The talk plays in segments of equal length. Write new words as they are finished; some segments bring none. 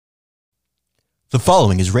The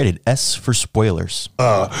following is rated S for spoilers.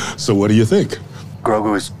 So what do you think?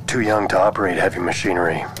 Grogu is too young to operate heavy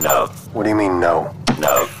machinery. No. What do you mean, no?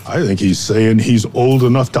 No. I think he's saying he's old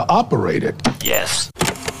enough to operate it. Yes.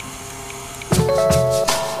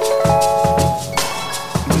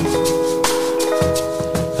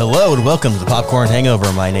 Hello and welcome to the Popcorn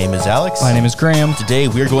Hangover. My name is Alex. My name is Graham. Today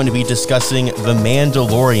we're going to be discussing The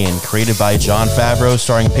Mandalorian, created by Jon Favreau,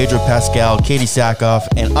 starring Pedro Pascal, Katie Sackhoff,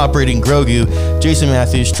 and operating Grogu, Jason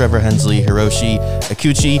Matthews, Trevor Hensley, Hiroshi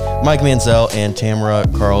Akuchi, Mike Manziel, and Tamara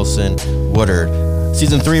Carlson Woodard.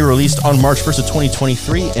 Season 3 released on March 1st of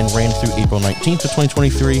 2023 and ran through April 19th of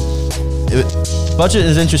 2023. Budget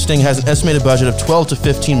is interesting, has an estimated budget of 12 to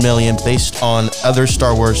 15 million based on other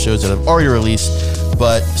Star Wars shows that have already released,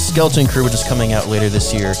 but Skeleton Crew, which is coming out later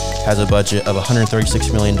this year, has a budget of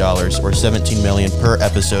 $136 million or 17 million per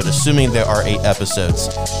episode, assuming there are 8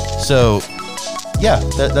 episodes. So, yeah,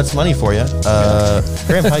 that's money for you.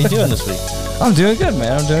 Graham, how you doing this week? I'm doing good,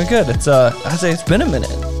 man. I'm doing good. It's I'd say it's been a minute.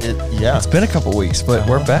 It's been a couple weeks, but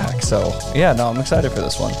we're back. So, yeah, no, I'm excited for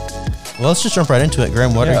this one. Well, let's just jump right into it.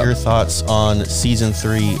 Graham, what are your thoughts on Season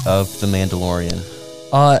 3 of The Mandalorian?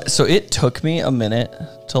 So it took me a minute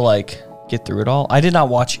to, get through it all. I did not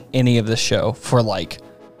watch any of this show for, it was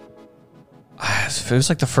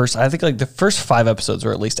the first, I think, the first 5 episodes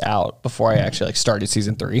were at least out before I actually, started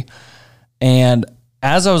Season 3. And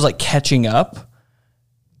as I was, catching up,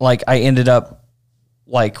 I ended up,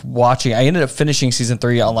 finishing Season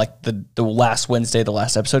 3 on, the last Wednesday the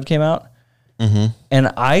last episode came out. Mm-hmm. And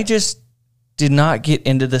I just did not get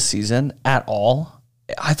into the season at all.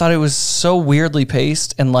 I thought it was so weirdly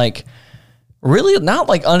paced and really not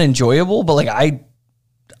unenjoyable, but I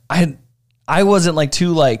wasn't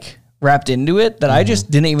too wrapped into it that I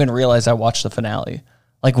just didn't even realize I watched the finale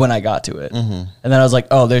when I got to it. Mm-hmm. And then I was like,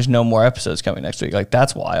 oh, there's no more episodes coming next week.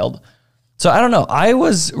 That's wild. So I don't know. I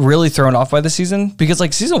was really thrown off by the season because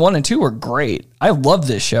season 1 and 2 were great. I love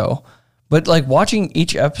this show. But watching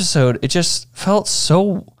each episode, it just felt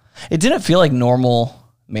it didn't feel like normal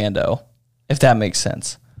Mando, if that makes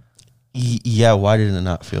sense. Yeah, why did it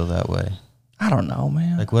not feel that way? I don't know,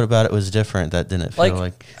 man. What about it was different that didn't feel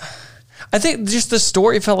like... I think just the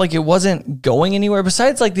story felt like it wasn't going anywhere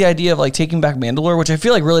besides the idea of taking back Mandalore, which I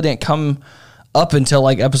feel really didn't come up until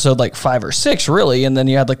episode 5 or 6 really, and then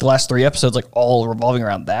you had the last 3 episodes all revolving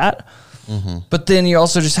around that. Mm-hmm. But then you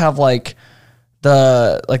also just have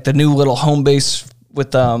the new little home base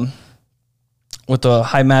with the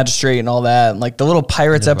High Magistrate and all that, and the little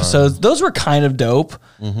Pirates episodes, those were kind of dope.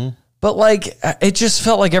 Mm-hmm. But it just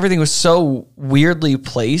felt like everything was so weirdly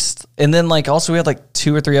placed. And then also we had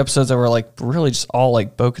 2 or 3 episodes that were really just all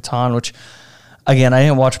Bo-Katan, which again, I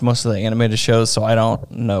didn't watch most of the animated shows, so I don't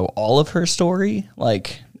know all of her story,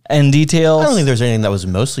 in details. I don't think there's anything that was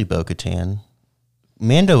mostly Bo-Katan.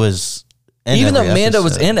 Mando was even though Mando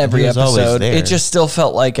was in every episode, it just still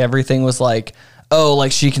felt like everything was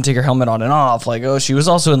she can take her helmet on and off. She was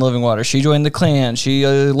also in Living Water. She joined the clan. She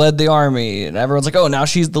led the army. And everyone's oh, now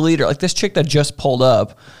she's the leader. This chick that just pulled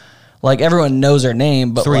up, everyone knows her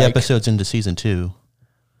name. But 3 episodes into season 2.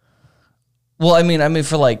 Well, I mean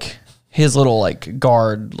for his little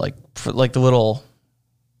guard, for the little,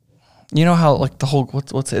 you know how the whole,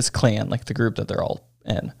 what's his clan, the group that they're all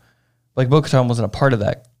in. Bo-Katan wasn't a part of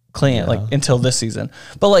that clan until this season.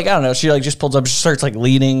 But I don't know, she just pulls up, she starts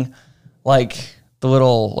leading the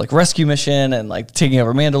little rescue mission and taking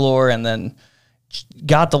over Mandalore, and then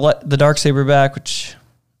got the Darksaber back, which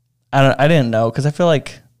I didn't know, because I feel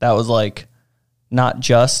that was not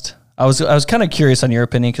just. I was kind of curious on your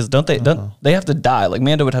opinion, because don't they have to die?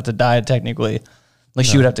 Mando would have to die technically,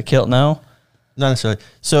 she would have to kill. No, not necessarily.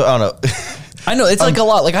 So I don't know. I know it's a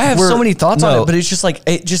lot. I have so many thoughts on it, but it's just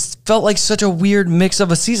it just felt like such a weird mix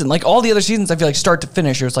of a season. All the other seasons, I feel start to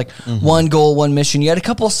finish, it was one goal, one mission. You had a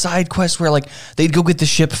couple of side quests where they'd go get the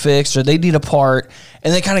ship fixed or they'd need a part,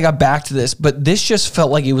 and they kind of got back to this. But this just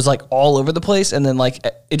felt like it was all over the place, and then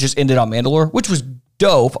it just ended on Mandalore, which was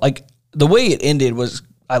dope. The way it ended was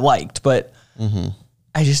I liked, but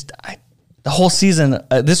the whole season,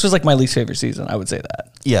 this was my least favorite season. I would say that.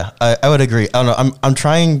 Yeah, I would agree. I don't know. I'm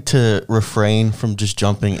trying to refrain from just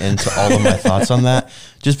jumping into all of my thoughts on that,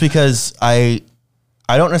 just because I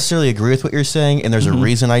don't necessarily agree with what you're saying, and there's a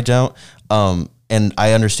reason I don't. And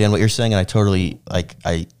I understand what you're saying, and I totally I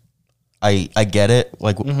get it.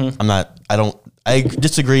 I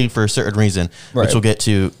disagree for a certain reason, which we'll get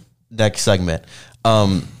to next segment.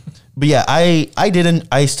 But yeah, I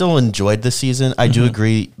still enjoyed this season. I do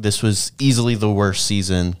agree this was easily the worst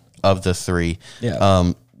season of the 3.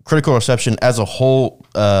 Yeah. Critical reception as a whole,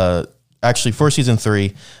 actually for season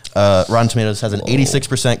 3, Rotten Tomatoes has an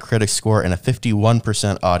 86% critic score and a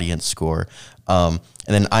 51% audience score. And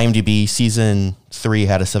then IMDb season 3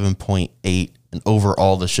 had a 7.8, and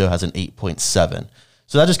overall the show has an 8.7.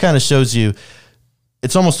 So that just kind of shows you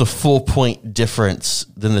it's almost a full point difference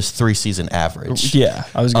than this 3-season average. Yeah,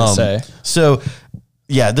 I was gonna say. So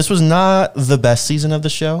yeah, this was not the best season of the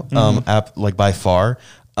show, like by far.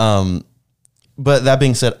 But that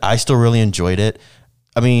being said, I still really enjoyed it.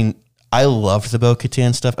 I mean, I loved the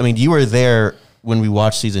Bo-Katan stuff. I mean, you were there when we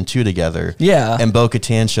watched season 2 together. Yeah. And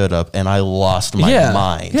Bo-Katan showed up, and I lost my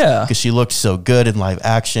mind. Yeah. Because she looked so good in live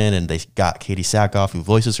action, and they got Katie Sackhoff, who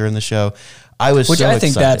voices her in the show. I was Which so I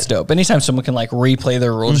think excited. that's dope. Anytime someone can like replay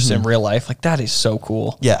their role just in real life, like that is so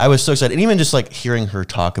cool. Yeah, I was so excited. And even just like hearing her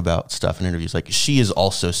talk about stuff in interviews, like she is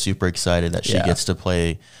also super excited that she gets to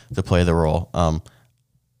play the role.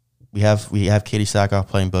 We have Katie Sackhoff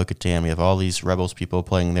playing Bo-Katan. We have all these Rebels people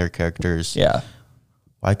playing their characters. Yeah.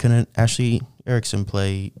 Why couldn't Ashley Erickson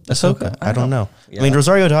play Ahsoka? I don't know. Yeah. I mean,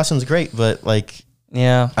 Rosario Dawson's great, but like,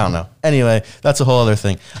 Yeah. I don't know. Anyway, that's a whole other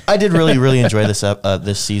thing. I did really enjoy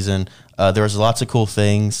this season. There was lots of cool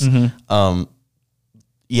things.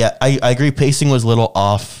 Yeah, I agree. Pacing was a little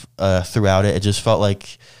off throughout it. It just felt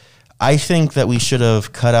like, I think that we should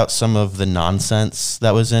have cut out some of the nonsense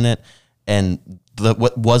that was in it, and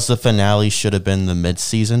what was the finale should have been the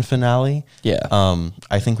mid-season finale. Yeah.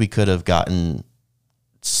 I think we could have gotten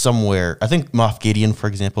somewhere. I think Moff Gideon, for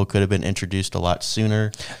example, could have been introduced a lot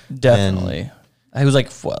sooner. Definitely. He was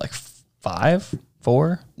like, what, like 5,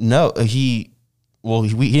 4? No, he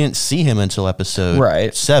didn't see him until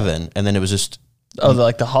episode 7, and then it was just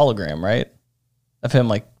like the hologram, right? Of him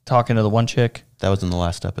like talking to the one chick. that was in the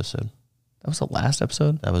last episode. That was the last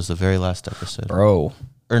episode? That was the very last episode. Bro.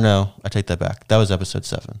 Or no, I take that back. That was episode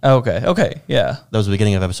 7. Okay. Yeah. That was the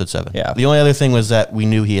beginning of episode 7. Yeah. The only other thing was that we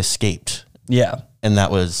knew he escaped, Yeah. and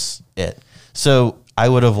that was it. So I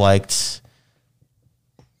would have liked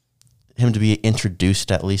him to be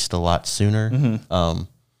introduced at least a lot sooner.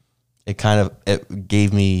 It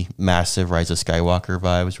gave me massive Rise of Skywalker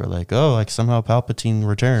vibes. Where like, oh, like somehow Palpatine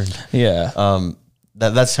returned. Yeah.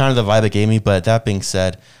 That's kind of the vibe it gave me. But that being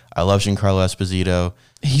said, I love Giancarlo Esposito.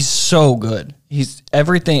 He's so good. He's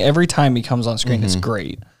everything. Every time he comes on screen, it's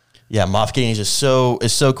great. Yeah, Moff Gideon is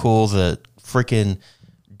so cool. The freaking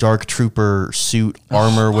Dark Trooper suit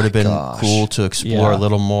armor would have been cool to explore a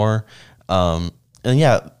little more. And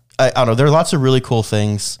yeah, I don't know. There are lots of really cool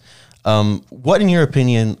things. What, in your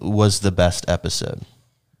opinion, was the best episode?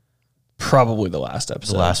 Probably the last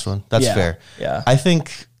episode. The last one? That's fair. Yeah. I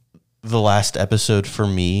think the last episode for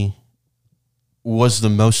me was the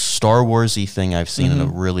most Star Wars-y thing I've seen in a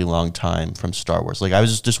really long time from Star Wars. Like, I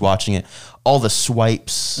was just watching it, all the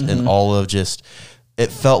swipes and all of just, it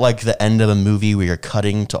felt like the end of a movie where you're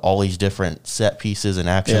cutting to all these different set pieces and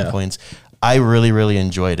action points. I really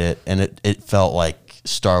enjoyed it, and it felt like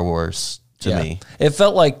Star Wars to me. It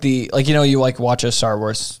felt like you watch a Star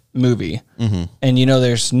Wars movie and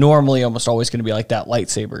there's normally almost always going to be like that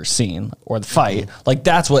lightsaber scene or the fight. Like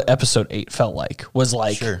that's what episode 8 felt like, was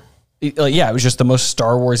like, it was just the most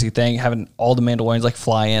Star Wars-y thing, having all the Mandalorians like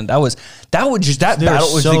fly in. That battle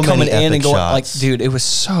was so coming many in and epic going shots. like, dude, it was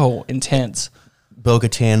so intense.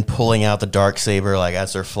 Bo-Katan pulling out the Darksaber like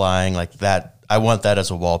as they're flying, like that. I want that as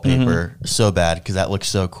a wallpaper so bad because that looks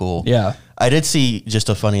so cool. Yeah. I did see just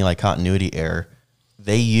a funny like continuity error.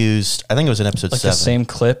 They used, I think it was in episode 7. The same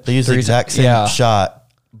clip. They used the exact same shot,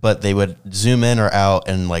 but they would zoom in or out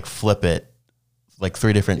and like flip it like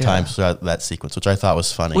 3 different times throughout that sequence, which I thought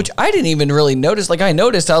was funny. Which I didn't even really notice. Like I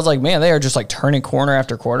noticed, I was like, man, they are just like turning corner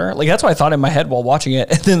after corner. Like that's what I thought in my head while watching it.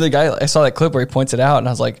 And then the guy, I saw that clip where he points it out, and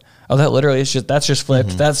I was like, oh, that literally is that's just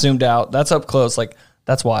flipped. That's zoomed out. That's up close. Like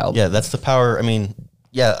that's wild. Yeah, that's the power. I mean,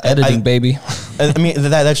 yeah, editing, baby. I mean,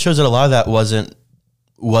 that shows that a lot of that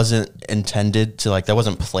wasn't intended to, like, that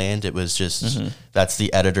wasn't planned. It was just that's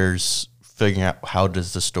the editors figuring out how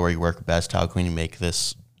does the story work best. How can we make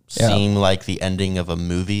this seem like the ending of a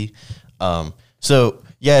movie? So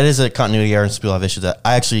yeah, it is a continuity error, and people have issues that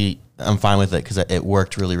I'm fine with it because it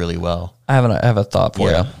worked really well. I have a thought for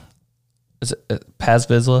you. Is it Paz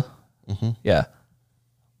Vizsla? Yeah,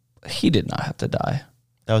 he did not have to die.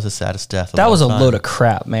 That was the saddest death. That was a load of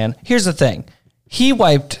crap, man. Here's the thing: he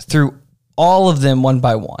wiped through all of them one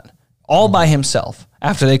by one, all by himself.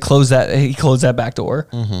 After he closed that back door.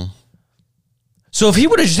 So if he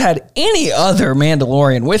would have just had any other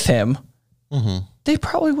Mandalorian with him, they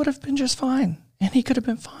probably would have been just fine, and he could have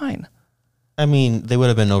been fine. I mean, they would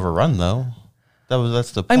have been overrun though.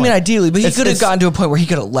 That's the point. I mean, ideally, but he could have gotten to a point where he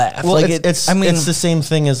could have left. Well, it's the same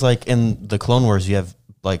thing as like in the Clone Wars. You have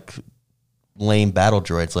like lame battle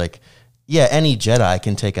droids. Like yeah, any Jedi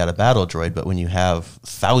can take out a battle droid, but when you have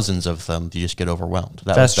thousands of them, you just get overwhelmed.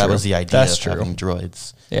 That was the idea of having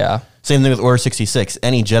droids. Yeah. Same thing with Order 66.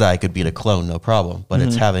 Any Jedi could beat a clone, no problem, but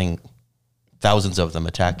it's having thousands of them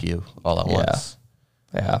attack you all at once.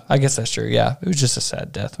 Yeah, I guess that's true. Yeah, it was just a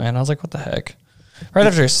sad death, man. I was like, what the heck? Right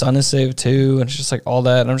after his son is saved too, and it's just like all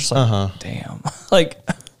that, and I'm just like, damn, like,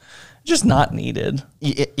 just not needed.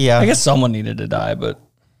 Yeah, I guess someone needed to die, but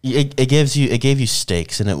it gave you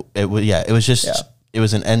stakes, and it was just it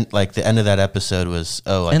was an end. Like the end of that episode was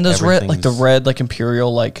and those red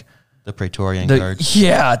Imperial the Praetorian guards.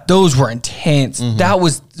 Yeah, those were intense. That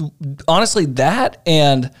was honestly that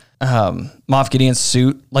and. Moff Gideon's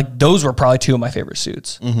suit, like those were probably two of my favorite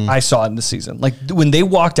suits I saw in the season. Like when they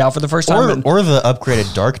walked out for the first time, or the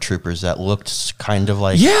upgraded Dark Troopers that looked kind of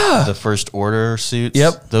like the First Order suits.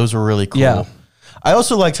 Yep, those were really cool. Yeah. I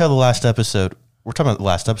also liked how the last episode. We're talking about the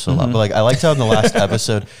last episode a lot, but like I liked how in the last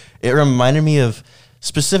episode it reminded me of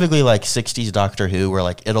specifically like 60s Doctor Who, where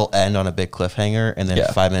like it'll end on a big cliffhanger, and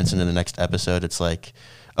then 5 minutes into the next episode, it's like,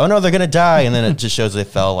 oh no, they're gonna die, and then it just shows they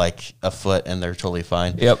fell like a foot and they're totally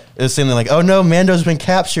fine. Yep. It was the same thing, like, oh no, Mando's been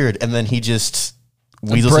captured, and then he just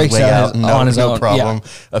weasels his way out. On his own problem. Yeah.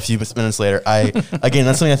 A few minutes later, again,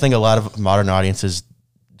 that's something I think a lot of modern audiences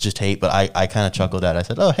just hate, but I kind of chuckled at. I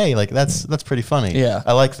said, oh hey, like that's pretty funny. Yeah,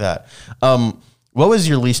 I like that. What was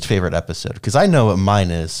your least favorite episode? Because I know what mine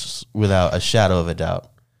is without a shadow of a doubt.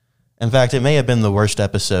 In fact, it may have been the worst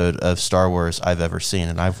episode of Star Wars I've ever seen,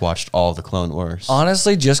 and I've watched all of the Clone Wars.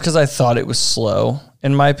 Honestly, just because I thought it was slow,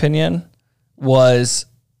 in my opinion, was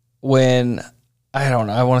when, I don't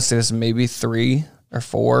know, I want to say this maybe 3 or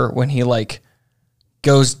 4, when he like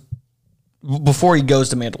goes, before he goes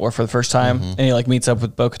to Mandalore for the first time, and he like meets up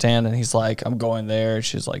with Bo-Katan, and he's like, I'm going there. And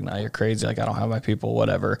she's like, nah, you're crazy. Like, I don't have my people,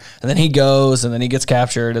 whatever. And then he goes, and then he gets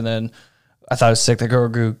captured, and then I thought it was sick that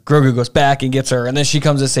Grogu goes back and gets her, and then she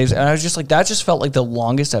comes and saves her. And I was just like, that just felt like the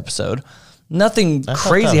longest episode. Nothing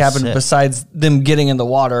crazy happened besides them getting in the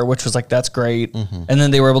water, which was like, that's great. And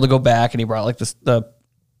then they were able to go back, and he brought like the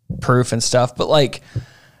proof and stuff. But like,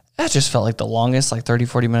 that just felt like the longest, like 30,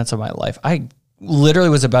 40 minutes of my life. I literally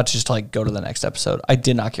was about to just like go to the next episode. I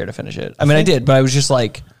did not care to finish it. I mean, I did, but I was just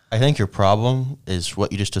like. I think your problem is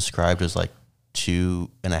what you just described as like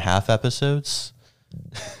 2.5 episodes.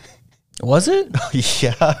 Was it?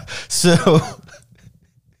 Yeah. So,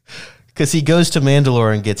 because he goes to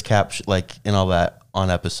Mandalore and gets captured, like, and all that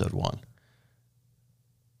on episode 1.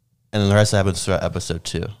 And then the rest happens throughout episode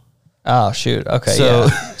 2. Oh, shoot. Okay. So,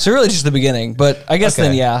 so really just the beginning. But I guess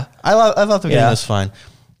then, yeah. I thought the beginning was fine.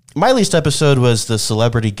 My least episode was the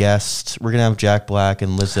celebrity guest. We're going to have Jack Black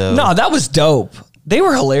and Lizzo. No, that was dope. They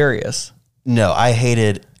were hilarious. No, I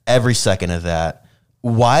hated every second of that.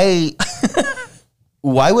 Why?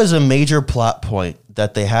 Why was a major plot point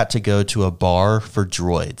that they had to go to a bar for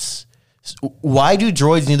droids? Why do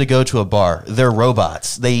droids need to go to a bar? They're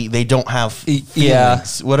robots. They don't have feelings. Yeah.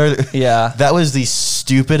 What are? Yeah. That was the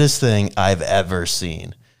stupidest thing I've ever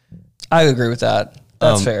seen. I agree with that.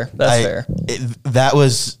 That's fair. That's fair. That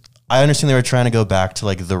was. I understand they were trying to go back to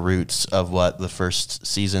like the roots of what the first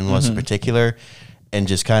season was in particular, and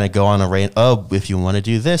just kind of go on a rant. Oh, if you want to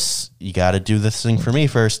do this, you got to do this thing for me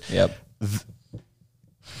first. Yep.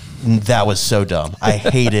 That was so dumb. I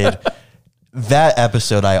hated that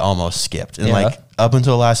episode. I almost skipped, and like up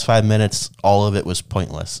until the last 5 minutes, all of it was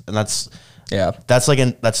pointless. And that's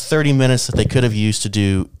 30 minutes that they could have used to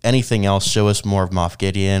do anything else. Show us more of Moff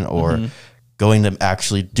Gideon, or going to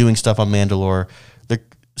actually doing stuff on Mandalore.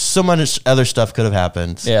 So much other stuff could have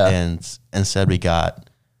happened. Yeah, and instead we got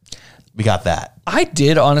that. I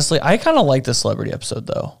did honestly. I kind of like the celebrity episode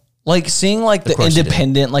though. Like seeing like the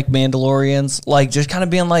independent like Mandalorians, like just kind of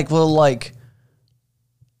being like little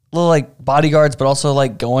bodyguards, but also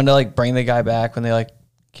like going to like bring the guy back when they like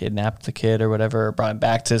kidnapped the kid or whatever, or brought him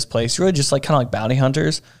back to his place. Really just like kind of like bounty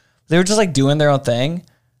hunters. They were just like doing their own thing.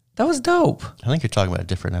 That was dope. I think you're talking about a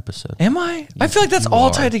different episode. Am I? I feel like that's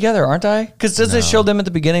all tied together, aren't I? Because does it show them at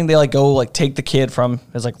the beginning? They like go like take the kid from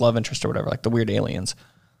his like love interest or whatever, like the weird aliens.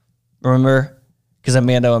 Remember? Because then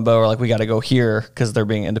Mando and Bo are like, we got to go here because they're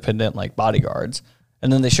being independent like bodyguards.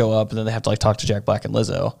 And then they show up and then they have to like talk to Jack Black and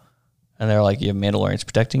Lizzo. And they're like, you have Mandalorians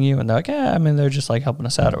protecting you? And they're like, yeah, I mean, they're just like helping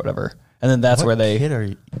us out or whatever. And then that's where they... What kid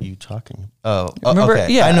are you talking? Oh, remember?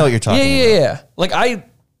 Okay. Yeah. I know what you're talking about. Yeah. Like I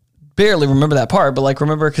barely remember that part, but like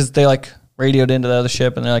remember because they like radioed into the other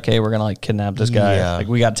ship and they're like, hey, we're going to like kidnap this guy. Yeah. Like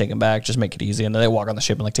we got to take him back. Just make it easy. And then they walk on the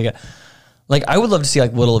ship and like take it. Like I would love to see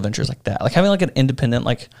like little adventures like that. Like having like an independent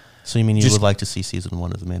like... So you mean you would like to see season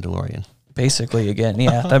 1 of The Mandalorian? basically again.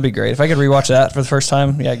 Yeah, that'd be great. If I could rewatch that for the first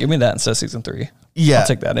time, yeah, give me that instead of season 3. Yeah. I'll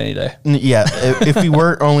take that any day. Yeah. If we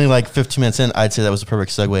were only like 15 minutes in, I'd say that was a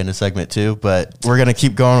perfect segue into segment 2, but we're going to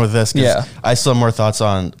keep going with this. Yeah. I still have more thoughts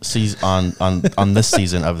on this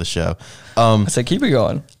season of the show. I said, keep it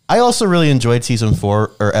going. I also really enjoyed season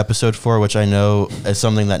 4 or episode 4, which I know is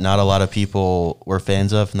something that not a lot of people were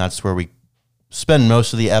fans of. And that's where we spend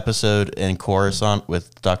most of the episode in Coruscant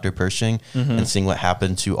with Dr. Pershing and seeing what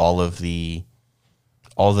happened to all the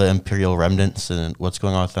Imperial remnants and what's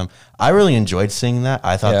going on with them. I really enjoyed seeing that.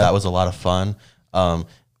 I thought that was a lot of fun.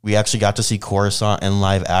 We actually got to see Coruscant in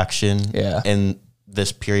live action in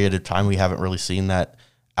this period of time. We haven't really seen that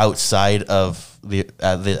outside of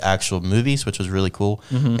the actual movies, which was really cool.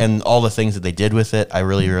 And all the things that they did with it, I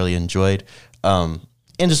really, really enjoyed. And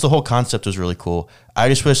just the whole concept was really cool. I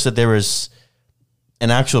just wish that there was an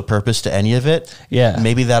actual purpose to any of it. Yeah.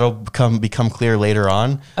 Maybe that'll become clear later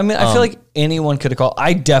on. I mean, I feel like anyone could have called.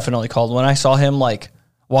 I definitely called when I saw him like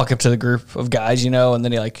walk up to the group of guys, and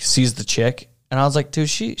then he like sees the chick, and I was like, dude,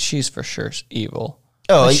 she's for sure evil.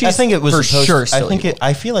 Oh, like, I think it was for supposed. sure.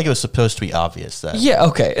 I feel like it was supposed to be obvious that. Yeah.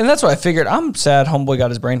 Okay. And that's what I figured. I'm sad homeboy got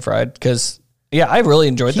his brain fried because. Yeah, I really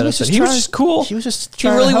enjoyed that episode. He was just cool. He was just. He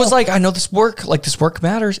really was like, I know this work. Like this work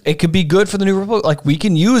matters. It could be good for the New Republic. Like we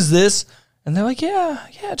can use this. And they're like, yeah,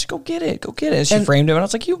 just go get it. And she framed him, and I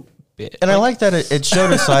was like, you bitch. And I like that it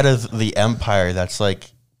showed a side of the Empire that's like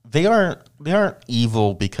they aren't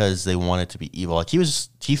evil because they want it to be evil. Like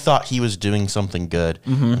he thought he was doing something good,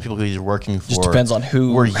 and people he's working for just depends on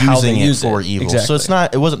who were using it use for evil. Exactly. So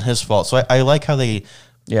it wasn't his fault. So I like how they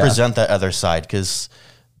present that other side because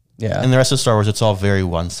in the rest of Star Wars, it's all very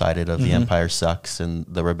one sided. Of the Empire sucks and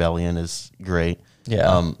the rebellion is great.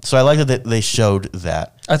 Yeah. So I like that they showed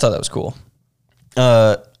that. I thought that was cool.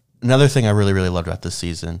 Another thing I really, really loved about this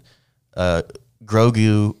season,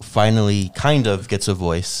 Grogu finally kind of gets a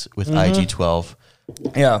voice with IG-12.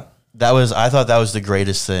 Yeah. I thought that was the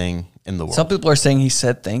greatest thing in the world. Some people are saying he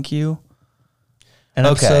said thank you. In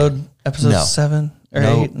episode 7 or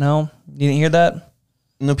 8. No? You didn't hear that?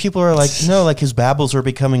 No, people are like, no, like his babbles are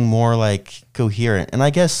becoming more like coherent. And I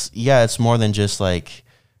guess, it's more than just like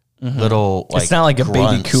little like it's not like grunts. A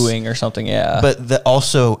baby cooing or something, but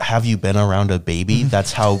also, have you been around a baby?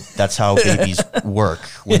 That's how babies work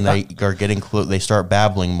when they are getting close. They start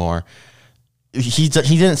babbling more. He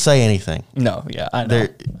didn't say anything. No, I know.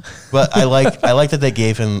 But I like that they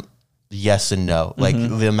gave him yes and no. Like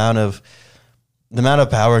the amount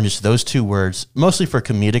of power in just those 2 words, mostly for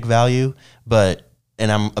comedic value.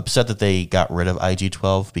 And I'm upset that they got rid of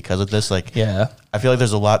IG-12 because of this. Like, I feel like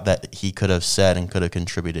there's a lot that he could have said and could have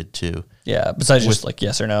contributed to. Yeah, besides just like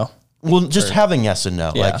yes or no. Well, just having yes and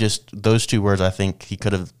no, like just those 2 words. I think they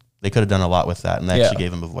could have done a lot with that, and they actually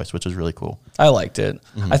gave him a voice, which is really cool. I liked it.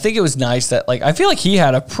 I think it was nice that like I feel like he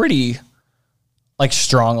had a pretty like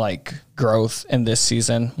strong like growth in this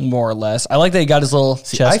season, more or less. I like that he got his little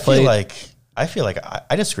chest plate. I feel like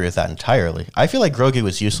I disagree with that entirely. I feel like Grogu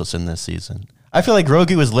was useless in this season. I feel like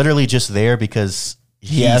Grogu was literally just there because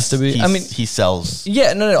he has to be. I mean, he sells.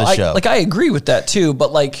 Yeah, no. I agree with that too,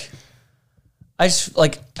 but like, I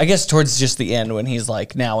guess towards just the end when he's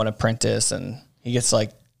like now an apprentice and he gets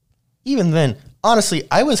like. Even then, honestly,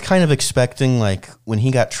 I was kind of expecting like when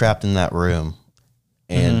he got trapped in that room,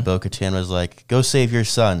 and Bo-Katan was like, "Go save your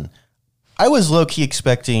son." I was low key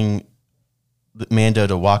expecting Mando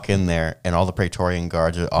to walk in there and all the Praetorian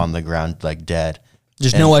guards are on the ground like dead.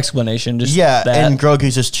 Just no explanation. Just that. And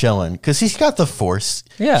Grogu's just chilling because he's got the Force.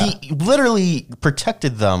 Yeah, he literally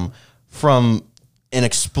protected them from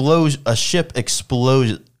a ship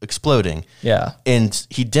exploding. Yeah, and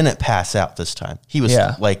he didn't pass out this time. He was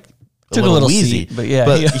like took a little wheezy, seat,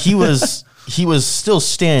 but he was still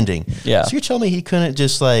standing. Yeah. So you're telling me he couldn't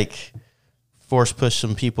just like force push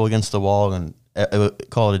some people against the wall and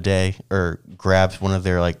call it a day, or grab one of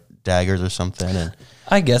their like daggers or something? And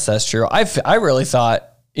I guess that's true. I really thought,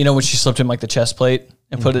 when she slipped him like the chest plate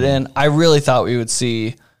and put it in, I really thought we would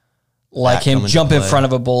see like him jump in front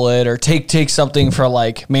of a bullet or take something for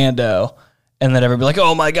like Mando, and then everybody be like,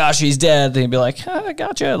 oh my gosh, he's dead. Then he'd be like, I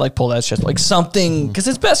gotcha. Like pull that chest, like something, because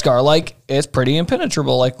it's Beskar, like it's pretty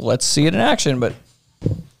impenetrable. Like let's see it in action, but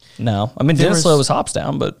no. I mean, Dennis was hops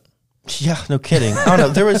down, but yeah, no kidding. I don't know.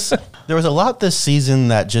 There was a lot this season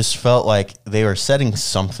that just felt like they were setting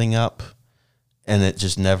something up. And it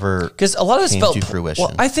just never because a lot of this felt to fruition.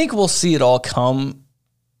 Well, I think we'll see it all come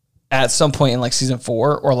at some point in like season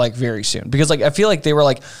 4 or like very soon, because like I feel like they were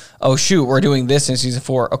like, oh shoot, we're doing this in season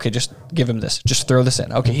 4. Okay, just give him this. Just throw this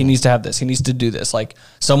in. Okay, he needs to have this. He needs to do this. Like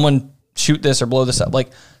someone shoot this or blow this up. Like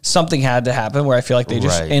something had to happen where I feel like they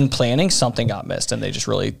just in planning something got missed and they just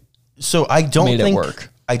really So I don't made think it work.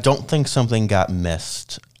 I don't think something got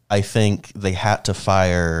missed. I think they had to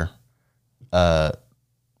fire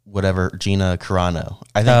whatever Gina Carano.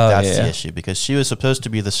 I think that's the issue because she was supposed to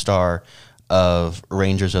be the star of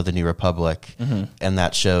Rangers of the New Republic, and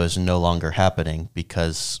that show is no longer happening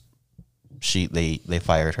because they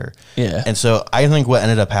fired her. Yeah. And so I think what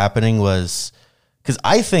ended up happening was because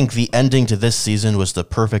I think the ending to this season was the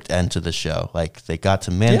perfect end to the show. Like they got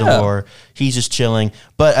to Mandalore, he's just chilling,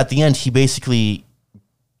 but at the end he basically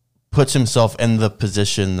puts himself in the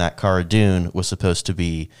position that Cara Dune was supposed to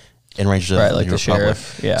be in Rangers of the New Republic.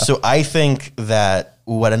 Sheriff. Yeah. So I think that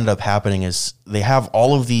what ended up happening is they have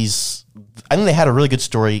all of these. I think they had a really good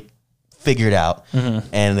story figured out,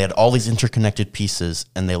 and they had all these interconnected pieces,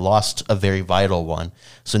 and they lost a very vital one.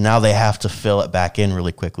 So now they have to fill it back in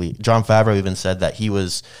really quickly. Jon Favreau even said that he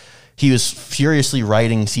was furiously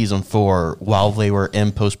writing season 4 while they were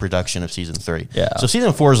in post production of season 3. Yeah. So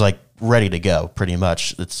season 4 is like ready to go, pretty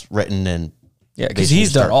much. It's written in. Yeah, because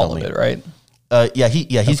he's done all of it, right?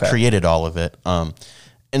 He's created all of it.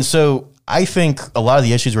 And so I think a lot of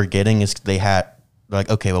the issues we're getting is they had like,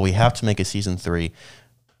 okay, well, we have to make a season 3,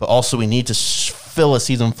 but also we need to fill a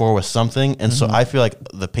season 4 with something. And so I feel like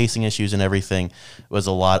the pacing issues and everything was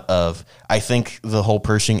a lot of, I think the whole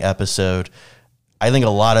Pershing episode, I think a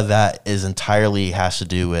lot of that is entirely has to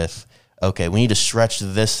do with, okay, we need to stretch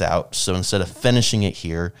this out. So instead of finishing it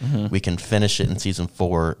here, we can finish it in season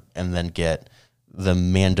 4 and then get the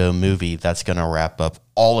Mando movie that's going to wrap up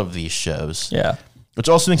all of these shows. Yeah. Which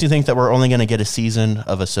also makes me think that we're only going to get a season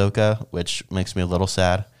of Ahsoka, which makes me a little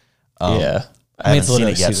sad. Yeah. I haven't seen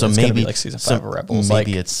it yet, so maybe like season 5 of Rebels.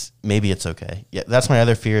 Maybe it's okay. Yeah, that's my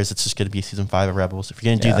other fear is it's just going to be season 5 of Rebels. If you're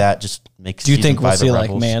going to do that, just make. Do you think we'll see like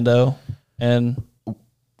Rebels Mando and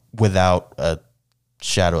without a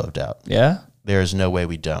shadow of doubt? Yeah, there is no way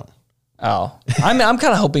we don't. Oh, I'm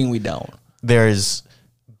kind of hoping we don't. There is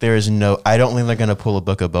no. I don't think they're going to pull a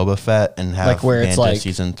Book of Boba Fett and have like where Mando it's like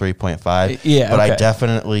season 3.5. Yeah, but okay. I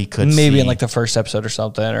definitely could maybe see, in like the first episode or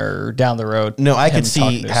something, or down the road. No, I could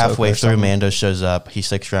see halfway through something. Mando shows up. He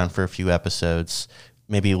sticks around for a few episodes,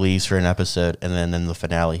 maybe leaves for an episode, and then in the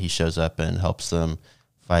finale he shows up and helps them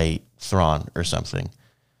fight Thrawn or something.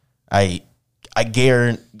 I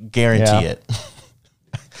guarantee it.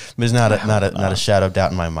 There's not a shadow of doubt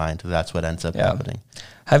in my mind that's what ends up happening.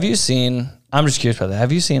 Have you seen? I'm just curious about that.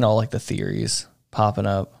 Have you seen all like the theories popping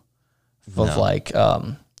up of like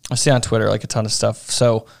I see on Twitter like a ton of stuff.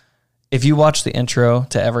 So if you watch the intro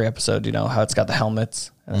to every episode, you know how it's got the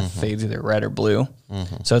helmets and it fades either red or blue.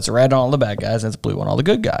 So it's red on all the bad guys and it's blue on all the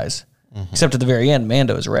good guys. Except at the very end,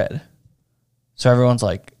 Mando is red. So everyone's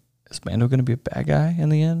like, is Mando going to be a bad guy in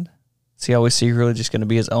the end? Is he always secretly just going to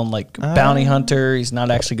be his own like bounty hunter? He's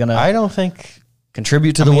not actually going to. I don't think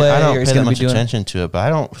contribute to the way. I don't or he's pay going that to be much doing attention to it, but I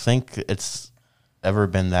don't think it's ever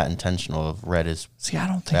been that intentional. Of red is I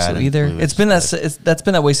don't think so either. It's been that's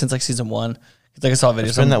been that way since like season 1. Like I saw videos.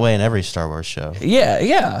 It's been that way in every Star Wars show.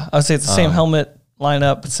 Yeah. I would say it's the same helmet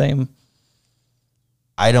lineup, same.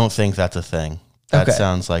 I don't think that's a thing. That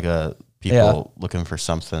sounds like people looking for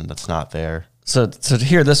something that's not there. So to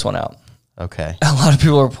hear this one out. Okay. A lot of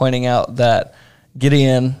people are pointing out that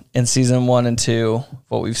Gideon in season 1 and 2,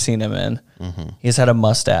 what we've seen him in, he's had a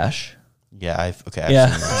mustache. Yeah, I've seen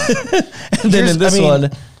that. And then in this one,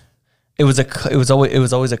 it was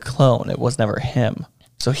always a clone. It was never him.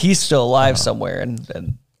 So he's still alive somewhere.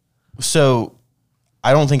 And so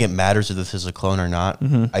I don't think it matters if this is a clone or not.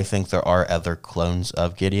 I think there are other clones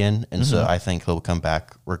of Gideon, and so I think he'll come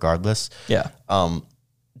back regardless. Yeah.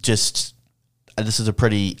 This is a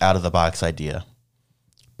pretty out of the box idea,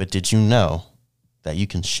 but did you know that you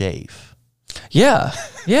can shave? Yeah.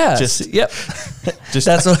 Yep. Just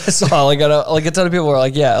that's what I saw. Like a ton of people were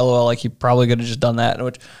like, "Yeah, lol." Like he probably could have just done that,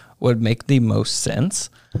 which would make the most sense.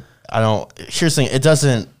 Here's the thing: it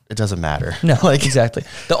doesn't matter. No, like exactly.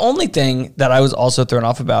 The only thing that I was also thrown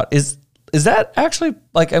off about is that actually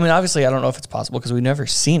like, I mean, obviously I don't know if it's possible because we've never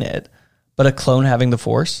seen it, but a clone having the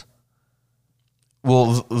Force.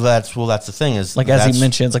 Well, that's the thing is like as he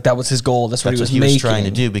mentions, like that was his goal. That's what he was trying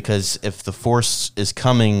to do, because if the Force is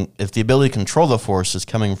coming, if the ability to control the Force is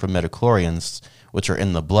coming from midichlorians, which are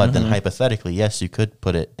in the blood, then hypothetically, yes, you could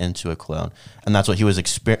put it into a clone, and that's what he was.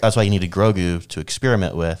 That's why he needed Grogu to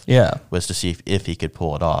experiment with. Yeah, was to see if he could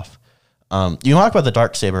pull it off. You talked about the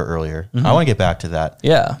Darksaber earlier. I want to get back to that.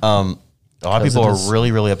 Yeah. A lot of people are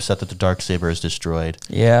really, really upset that the Darksaber is destroyed.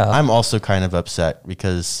 Yeah. I'm also kind of upset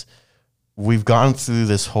because we've gone through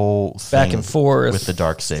this whole thing back and forth with the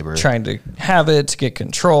Darksaber, trying to have it to get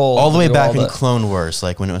control all the way back in Clone Wars,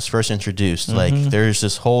 like when it was first introduced. Like there's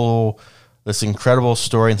this incredible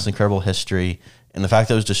story and this incredible history, and the fact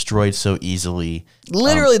that it was destroyed so easily,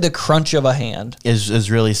 literally the crunch of a hand,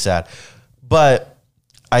 is really sad. But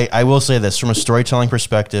I will say this, from a storytelling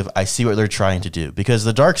perspective, I see what they're trying to do, because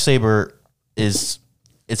the Darksaber it's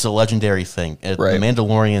a legendary thing. The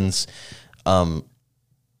Mandalorians,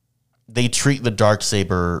 they treat the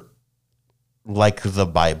Darksaber like the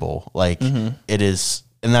Bible, like it is,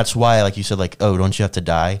 and that's why, like you said, like, oh, don't you have to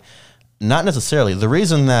die? Not necessarily. The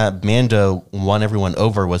reason that Mando won everyone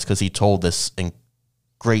over was because he told this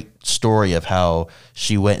great story of how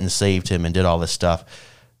she went and saved him and did all this stuff.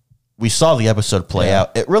 We saw the episode play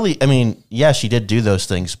out. It really, I mean, yeah, she did do those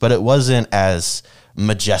things, but it wasn't as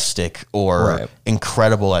majestic or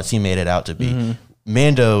incredible as he made it out to be.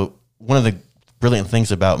 Mando, one of the brilliant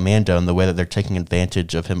things about Mando and the way that they're taking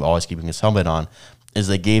advantage of him always keeping his helmet on is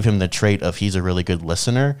they gave him the trait of he's a really good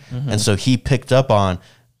listener. And so he picked up on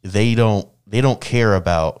they don't care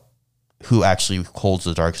about who actually holds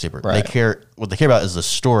the Darksaber. What they care about is the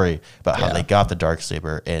story about how they got the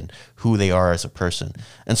Darksaber and who they are as a person.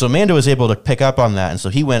 And so Mando was able to pick up on that, and so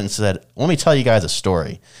he went and said, let me tell you guys a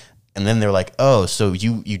story. And then they're like, oh, so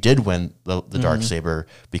you did win the Darksaber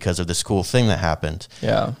because of this cool thing that happened.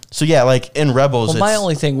 Yeah. So yeah, like in Rebels, well, my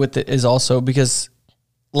only thing with it is also because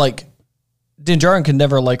like Din Djarin could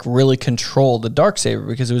never like really control the Darksaber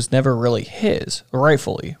because it was never really his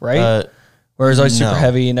rightfully, right? Whereas always super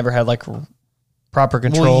heavy and never had like proper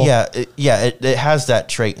control. Well, it has that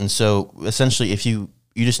trait, and so essentially, if you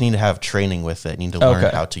just need to have training with it, you need to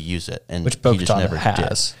learn how to use it, and which Bo-Katan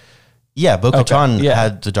has. Yeah, Bo-Katan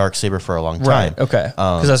had the Darksaber for a long time. Right. Okay.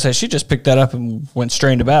 Because I said she just picked that up and went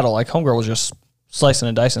straight into battle. Like Homegirl was just slicing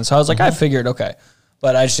and dicing. So I was like, I figured, okay.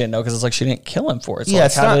 But I just didn't know because it's like she didn't kill him for it. So yeah,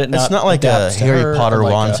 like, it's not like a Harry Potter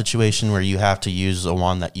wand situation where you have to use a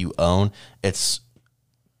wand that you own. It's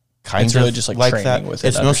kind of really just like training that. with it.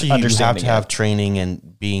 It's mostly you have to have training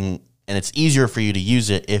and it's easier for you to use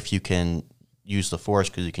it if you can use the Force,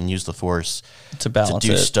 because you can use the Force to balance to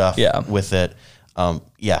do it. stuff with it.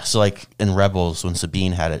 So like in Rebels, when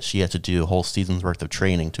Sabine had it, she had to do a whole season's worth of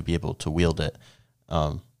training to be able to wield it.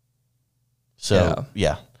 That's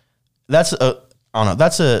I don't know.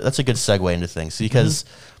 That's a good segue into things, because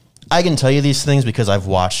I can tell you these things because I've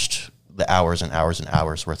watched the hours and hours and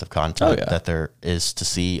hours worth of content that there is to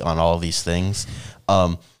see on all of these things.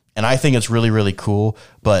 And I think it's really, really cool.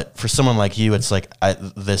 But for someone like you, it's like,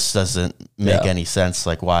 this doesn't make any sense.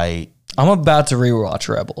 Like, why? I'm about to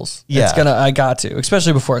rewatch Rebels. Yeah. I got to,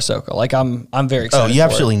 especially before Ahsoka. Like, I'm very excited. Oh, you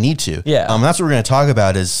absolutely need to. Yeah. That's what we're going to talk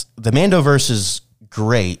about is the Mandoverse is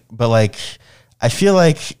great, but like, I feel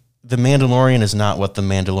like the Mandalorian is not what the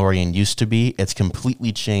Mandalorian used to be. It's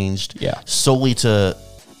completely changed solely to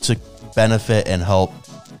benefit and help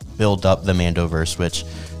build up the Mandoverse, which,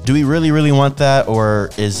 do we really, really want that? Or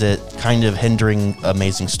is it kind of hindering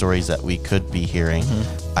amazing stories that we could be hearing?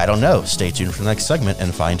 I don't know. Stay tuned for the next segment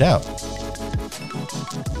and find out.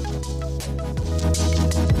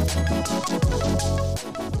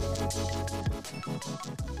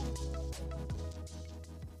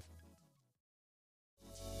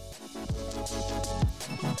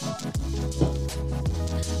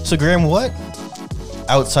 So Graham, what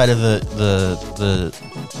outside of the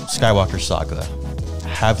Skywalker saga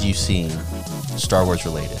have you seen Star Wars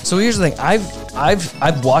related? So here's the thing.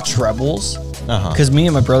 I've watched Rebels because me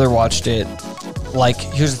and my brother watched it. Like,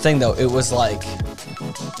 here's the thing though. It was like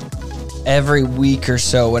every week or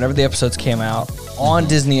so, whenever the episodes came out on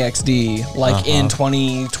Disney XD, like in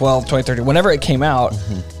 2012, 2013, whenever it came out,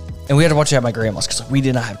 and we had to watch it at my grandma's because like, we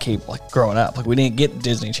did not have cable like growing up. Like, we didn't get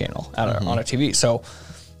Disney Channel on our TV. So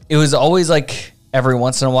it was always like every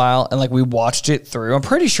once in a while, and like we watched it through. I'm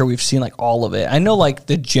pretty sure we've seen like all of it. I know like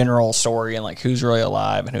the general story and like who's really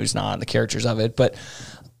alive and who's not, and the characters of it, but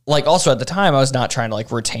like also at the time I was not trying to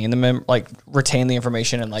like retain the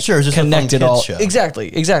information and like connect it all. Show.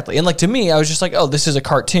 Exactly. And like to me, I was just like, oh, this is a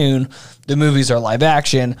cartoon. The movies are live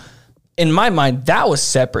action. In my mind, that was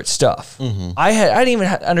separate stuff. I didn't even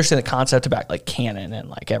understand the concept about like canon and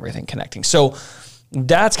like everything connecting. So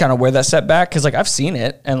that's kind of where that set back, because like I've seen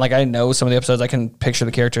it and like I know some of the episodes, I can picture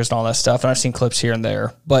the characters and all that stuff, and I've seen clips here and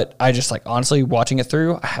there, but I just like honestly watching it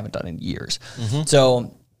through, I haven't done it in years.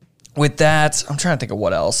 So with that, I'm trying to think of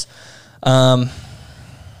what else.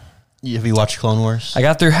 Have you watched Clone Wars? I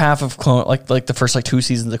got through half of Clone, like the first like 2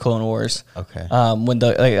 seasons of Clone Wars. Okay. When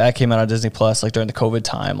that came out on Disney Plus, like during the COVID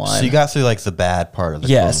timeline. So you got through like the bad part of the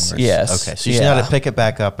Clone Wars. Yes. Okay. So you just got to pick it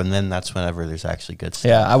back up, and then that's whenever there's actually good stuff.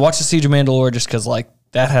 Yeah, I watched the Siege of Mandalore just because like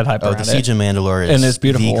that had hype around it. The Siege of Mandalore is and it's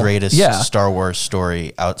beautiful. The greatest Star Wars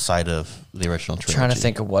story outside of the original trilogy. I'm trying to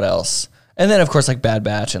think of what else. And then of course like Bad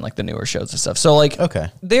Batch and like the newer shows and stuff. So like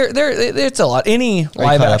there it's a lot. Any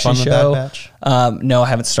live action show. Bad Batch? No, I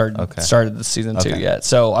haven't started the season 2 yet.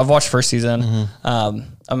 So I've watched first season.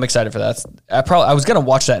 I'm excited for that. I was gonna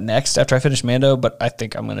watch that next after I finish Mando, but I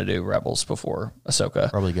think I'm gonna do Rebels before Ahsoka.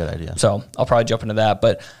 Probably a good idea. So I'll probably jump into that.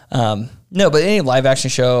 But no, but any live action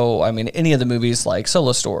show, I mean any of the movies like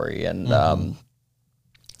Solo Story and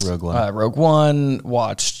Rogue One,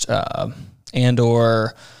 watched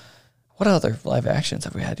Andor. What other live actions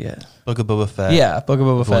have we had yet? Book of Boba Fett. Yeah, Book of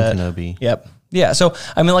Boba Fett. Kenobi. Yep. Yeah. So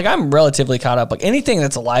I mean, like I'm relatively caught up. Like anything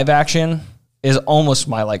that's a live action is almost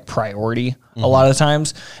my like priority a lot of the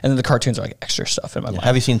times, and then the cartoons are like extra stuff in my mind.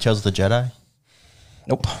 Have you seen Tales of the Jedi?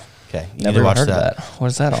 Nope. Okay, you Never heard of that. What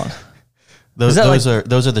is that on? Those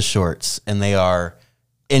are the shorts, and they are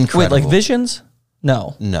incredible. Wait, like Visions?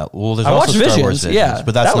 No. Well, there's I also watched Star Visions. Wars Visions, Yeah,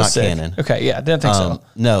 but that's that was not sick. canon. Okay, yeah, didn't think so.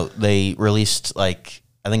 No, they released like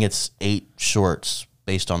I think it's 8 shorts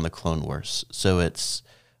based on the Clone Wars. So it's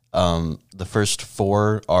the first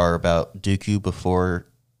 4 are about Dooku before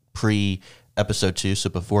pre-episode 2,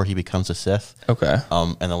 so before he becomes a Sith. Okay.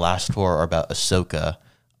 And the last 4 are about Ahsoka.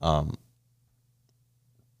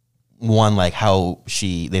 One like how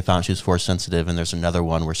they found she was Force sensitive, and there's another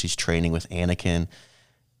one where she's training with Anakin.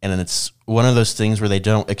 And then it's one of those things where they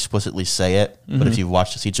don't explicitly say it, but if you've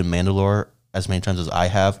watched the Siege of Mandalore as many times as I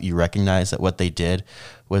have, you recognize that what they did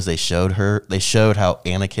was they showed how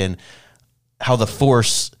the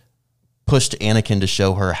Force pushed Anakin to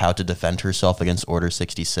show her how to defend herself against Order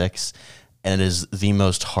 66. And it is the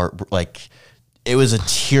most it was a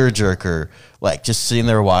tearjerker, like just sitting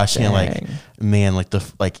there watching it, like, man,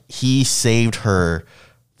 he saved her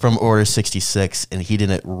from Order 66 and he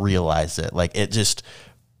didn't realize it. Like it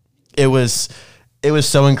was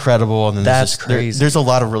so incredible. And then that's crazy. There's a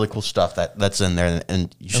lot of really cool stuff that's in there,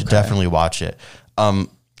 and you should definitely watch it.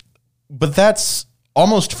 But that's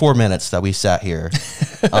almost 4 minutes that we sat here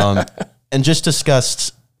and just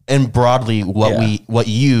discussed and broadly what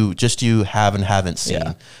you have and haven't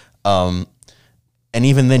seen. And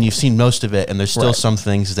even then you've seen most of it, and there's still some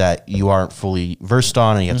things that you aren't fully versed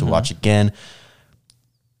on and you have to watch again.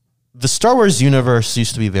 The Star Wars universe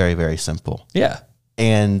used to be very, very simple. Yeah.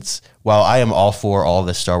 And while I am all for all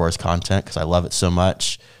this Star Wars content because I love it so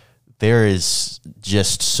much, there is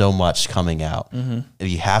just so much coming out.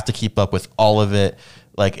 You have to keep up with all of it.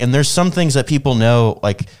 And there's some things that people know.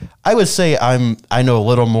 Like I would say I know a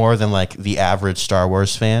little more than like the average Star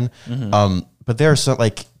Wars fan. But there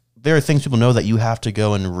are things people know that you have to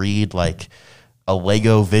go and read like a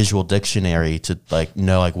Lego visual dictionary to like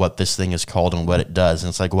know like what this thing is called and what it does. And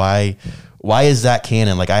it's like, why is that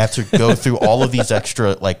canon? Like I have to go through all of these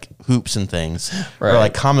extra like hoops and things. Or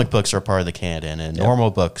like comic books are part of the canon and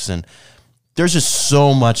normal books, and there's just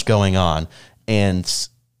so much going on. And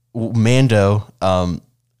Mando,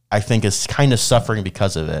 I think is kind of suffering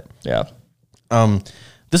because of it. Yeah.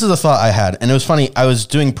 This is a thought I had, and it was funny. I was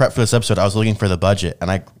doing prep for this episode. I was looking for the budget, and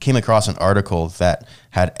I came across an article that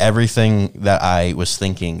had everything that I was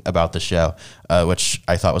thinking about the show, which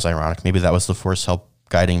I thought was ironic. Maybe that was the Force help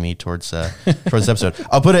guiding me towards this episode.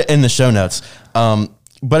 I'll put it in the show notes.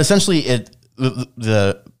 But essentially,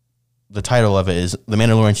 the title of it is "The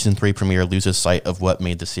Mandalorian Season 3 Premiere Loses Sight of What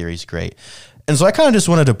Made the Series Great." And so I kind of just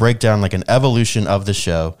wanted to break down like an evolution of the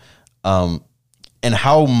show, and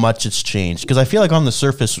how much it's changed. Because I feel like on the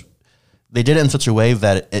surface, they did it in such a way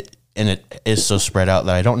that it is so spread out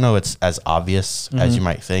that I don't know it's as obvious as you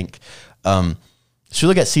might think. So you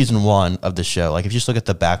look at season 1 of the show, like if you just look at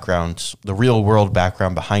the background, the real world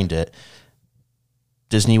background behind it,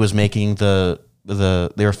 Disney was making they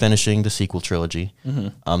were finishing the sequel trilogy.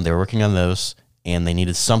 They were working on those, and they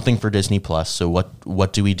needed something for Disney Plus. So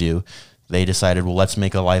what do we do? They decided, well, let's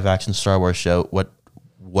make a live action Star Wars show.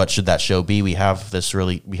 What should that show be?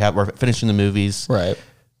 We're finishing the movies. Right.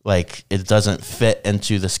 Like it doesn't fit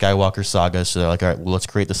into the Skywalker saga. So they're like, all right, well, let's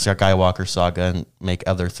create the Skywalker saga and make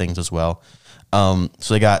other things as well. So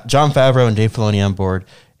they got Jon Favreau and Dave Filoni on board,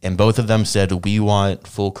 and both of them said, we want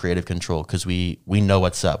full creative control because we know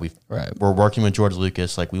what's up. We're working with George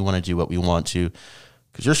Lucas. Like we want to do what we want to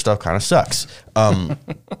because your stuff kind of sucks. So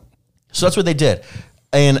that's what they did.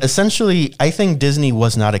 And essentially, I think Disney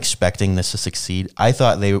was not expecting this to succeed. I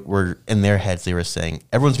thought they were, in their heads, they were saying,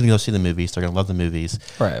 everyone's going to go see the movies. They're going to love the movies.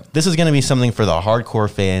 Right. This is going to be something for the hardcore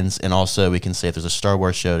fans. And also, we can say if there's a Star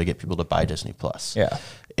Wars show to get people to buy Disney Plus. Yeah.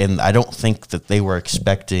 And I don't think that they were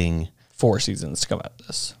expecting 4 seasons to come out of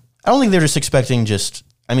this. I don't think they're just expecting The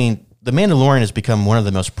Mandalorian has become one of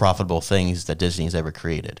the most profitable things that Disney has ever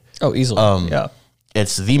created. Oh, easily. Yeah.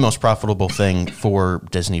 it's the most profitable thing for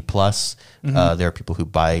Disney Plus. There are people who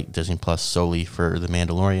buy Disney Plus solely for The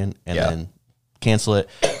Mandalorian and then cancel it.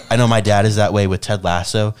 I know my dad is that way with Ted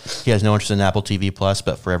Lasso. He has no interest in Apple TV Plus,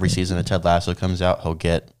 but for every season that Ted Lasso comes out, he'll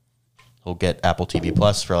get Apple TV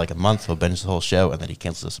Plus for like a month. He'll binge the whole show, and then he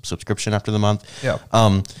cancels the subscription after the month. Yeah.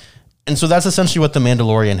 And so that's essentially what The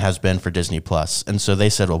Mandalorian has been for Disney Plus. And so they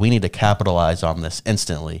said, well, we need to capitalize on this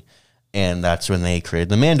instantly. And that's when they created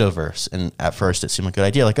the Mandoverse. And at first it seemed like a good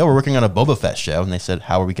idea. Like, oh, we're working on a Boba Fett show. And they said,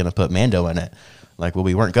 how are we going to put Mando in it? Like, well,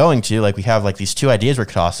 we weren't going to. Like, we have like these two ideas we're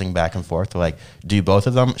tossing back and forth. We're like, do both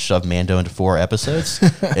of them, shove Mando into 4 episodes,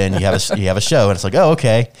 and you have a show. And it's like, oh,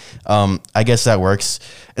 okay. I guess that works.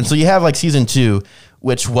 And so you have like season 2,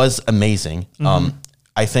 which was amazing.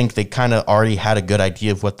 I think they kind of already had a good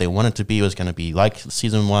idea of what they wanted to be. It was going to be like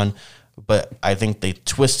season 1, but I think they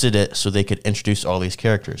twisted it so they could introduce all these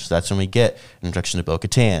characters. So that's when we get an introduction to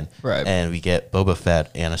Bo-Katan, right? And we get Boba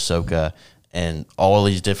Fett and Ahsoka, and all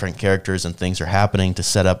these different characters and things are happening to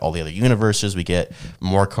set up all the other universes. We get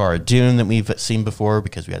more Cara Dune than we've seen before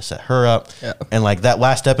because we had to set her up. Yeah. And like that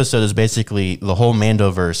last episode is basically the whole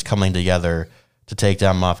Mandoverse coming together to take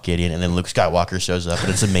down Moff Gideon, and then Luke Skywalker shows up, and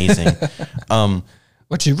it's amazing.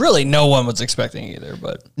 Which really no one was expecting either,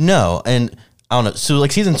 but no, and I don't know. So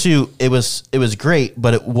like season 2, it was great,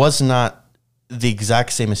 but it was not the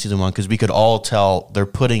exact same as season 1 because we could all tell they're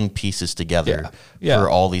putting pieces together for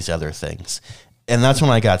all these other things, and that's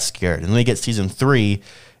when I got scared. And then we get season 3,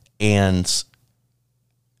 and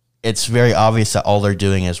it's very obvious that all they're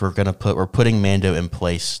doing is we're putting Mando in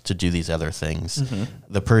place to do these other things.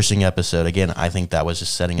 The Pershing episode, again, I think that was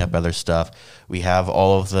just setting up other stuff. We have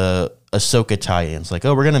all of the Ahsoka tie-ins, like,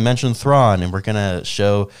 oh, we're going to mention Thrawn, and we're going to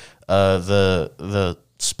show the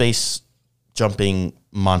space jumping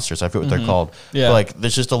monsters. I forget what they're called. Yeah. But like,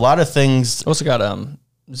 there's just a lot of things. Also got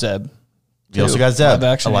Zeb. You also got Zeb,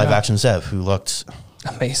 a live action Zeb, who looked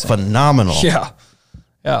amazing, phenomenal.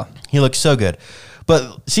 Yeah. He looked so good.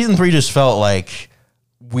 But season 3 just felt like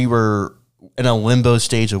we were in a limbo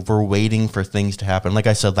stage of we're waiting for things to happen. Like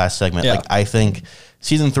I said last segment, like I think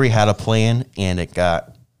season 3 had a plan and it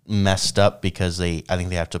got messed up because I think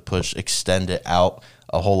they have to extend it out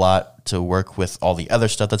a whole lot to work with all the other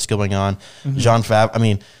stuff that's going on. Jon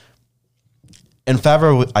Favreau, and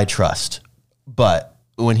Favreau I trust, but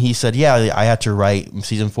when he said, yeah, I had to write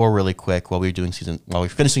season 4 really quick while we were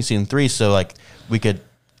finishing season 3, so like we could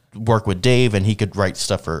work with Dave and he could write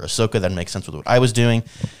stuff for Ahsoka that makes sense with what I was doing.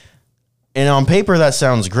 And on paper that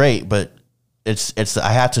sounds great, but it's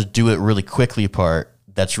I had to do it really quickly part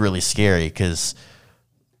that's really scary because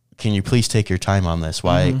can you please take your time on this?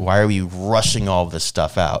 Why are we rushing all of this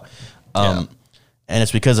stuff out? And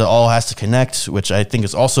it's because it all has to connect, which I think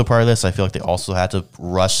is also part of this. I feel like they also had to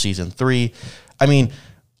rush season 3. I mean,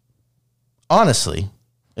 honestly,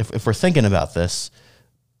 if we're thinking about this,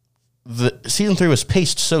 the season 3 was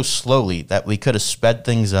paced so slowly that we could have sped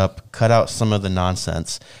things up, cut out some of the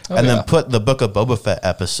nonsense, then put the Book of Boba Fett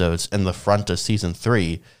episodes in the front of season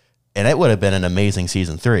 3, and it would have been an amazing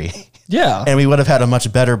season 3. Yeah. And we would have had a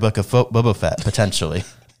much better Book of Boba Fett, potentially.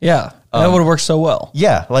 Yeah. That would have worked so well.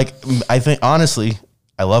 Yeah. Like, I think, honestly,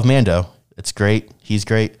 I love Mando. It's great. He's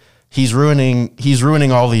great. He's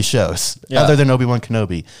ruining all these shows, other than Obi-Wan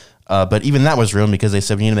Kenobi. But even that was ruined because they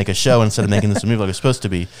said we need to make a show instead of making this a movie like it's supposed to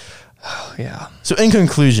be. Yeah. So in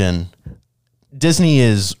conclusion, Disney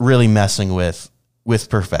is really messing with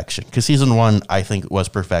perfection because season 1 I think was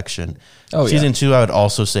perfection. Season 2 I would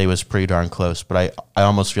also say was pretty darn close, but I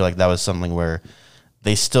almost feel like that was something where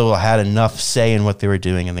they still had enough say in what they were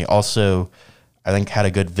doing, and they also I think had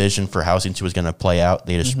a good vision for how season 2 was going to play out.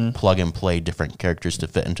 They just plug and play different characters to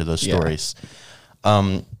fit into those stories.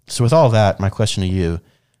 So with all that, my question to you: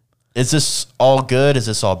 is this all good? Is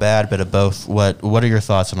this all bad? Bit of both? What are your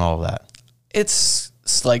thoughts on all of that? It's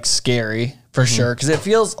like scary for sure because it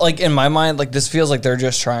feels like in my mind like this feels like they're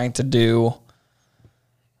just trying to do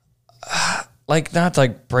like not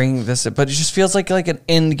like bring this, but it just feels like an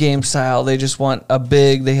end game style. They just want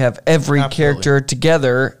they have every character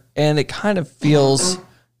together, and it kind of feels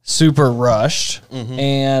super rushed,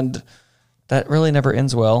 and that really never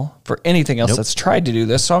ends well for anything else that's tried to do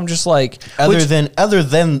this. So I'm just like, other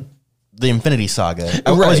than the Infinity Saga.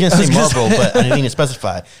 I was going to say Marvel, but I didn't need to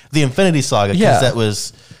specify the Infinity Saga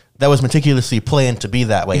because that was meticulously planned to be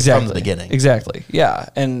that way from the beginning. Exactly. Yeah,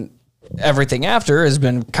 and everything after has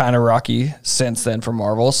been kind of rocky since then for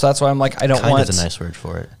Marvel. So that's why I'm like, I don't want. That's a nice word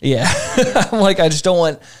for it. Yeah, I'm like, I don't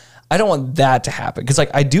want that to happen because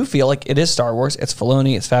like I do feel like it is Star Wars. It's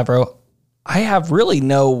Filoni. It's Favreau. I have really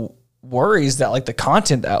no worries that like the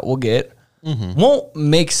content that we'll get won't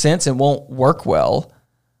make sense and won't work well.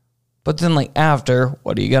 But then, like, after,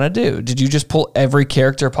 what are you going to do? Did you just pull every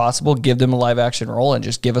character possible, give them a live action role, and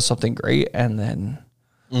just give us something great? And then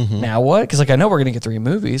now what? Because, like, I know we're going to get 3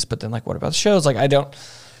 movies, but then, like, what about the shows? Like, I don't.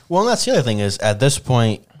 Well, and that's the other thing is, at this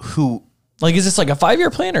point, Like, is this like a 5-year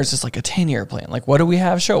plan, or is this like a 10-year plan? Like, what do we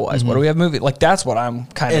have show-wise? What do we have movie? Like, that's what I'm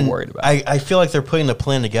kind of worried about. I feel like they're putting the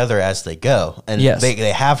plan together as they go. And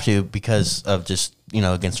they have to because of just,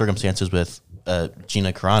 again, circumstances with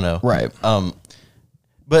Gina Carano. Right.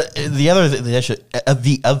 But the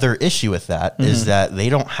other issue with that is that they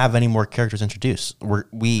don't have any more characters introduced.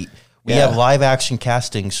 We have live action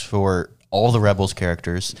castings for all the Rebels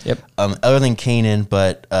characters. Yep. Other than Kanan,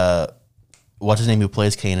 but what's his name who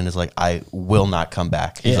plays Kanan is like, I will not come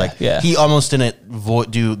back. He's he almost didn't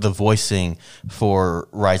do the voicing for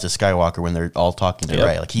Rise of Skywalker when they're all talking to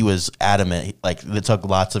Rey. Like, he was adamant. Like, it took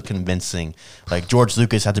lots of convincing. Like, George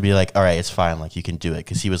Lucas had to be like, all right, it's fine. Like, you can do it.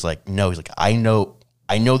 Because he was like, no. He's like, I know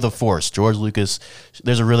the Force. George Lucas,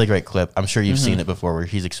 there's a really great clip. I'm sure you've seen it before where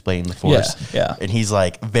he's explaining the Force. Yeah. And he's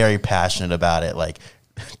like very passionate about it. Like,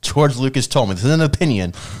 George Lucas told me, this is an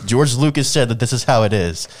opinion. George Lucas said that this is how it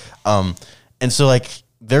is. And so, like,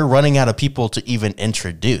 they're running out of people to even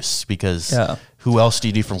introduce because who else do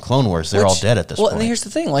you do from Clone Wars? They're all dead at this point. Well, and here's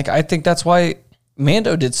the thing. Like, I think that's why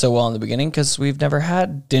Mando did so well in the beginning, because we've never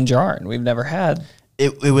had Din Djarin. We've never had...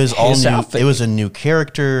 It was all new. Outfit. It was a new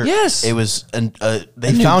character. Yes. It was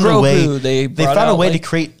they found a way. They found a way to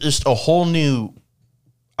create just a whole new,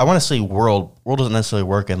 I want to say world. World doesn't necessarily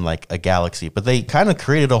work in like a galaxy, but they kind of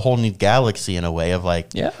created a whole new galaxy in a way of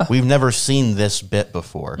like, we've never seen this bit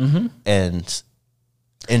before. And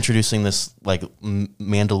introducing this like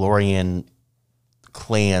Mandalorian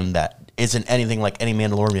clan that isn't anything like any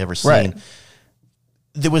Mandalorian we've ever seen. Right.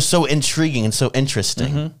 That was so intriguing and so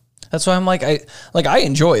interesting. That's why I'm like, I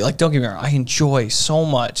enjoy, like, don't get me wrong, I enjoy so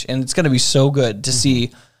much, and it's going to be so good to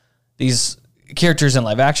see these characters in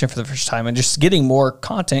live action for the first time and just getting more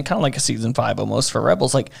content, kind of like a season 5 almost for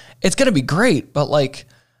Rebels. Like, it's going to be great, but like,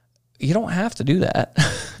 you don't have to do that.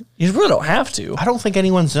 You really don't have to. I don't think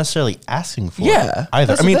anyone's necessarily asking for it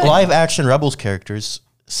either. I mean, live action Rebels characters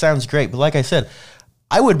sounds great, but like I said,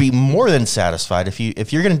 I would be more than satisfied if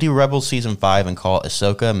you're going to do Rebels season 5 and call it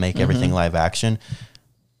Ahsoka and make everything live action.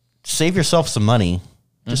 Save yourself some money.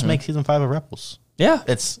 Just make season 5 of Rebels. Yeah,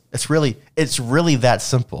 it's really that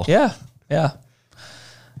simple. Yeah.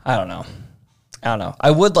 I don't know.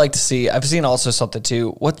 I would like to see. I've seen also something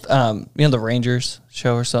too. What the Rangers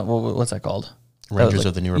show or something. What's that called? Rangers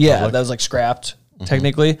of the New Republic. Yeah, that was like scrapped.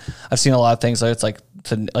 Technically, I've seen a lot of things. Like it's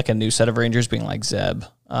like a new set of Rangers being like Zeb,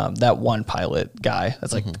 that one pilot guy.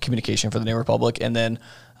 That's like communication for the New Republic, and then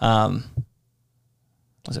was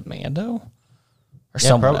it Mando? Or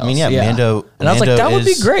someone else. Mando. And I was like, that would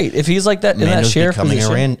be great if he's like that in that sheriff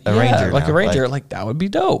position. A ranger, like a ranger. Like, that would be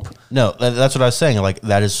dope. No, that's what I was saying. Like,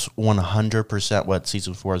 that is 100% what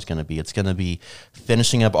season 4 is going to be. It's going to be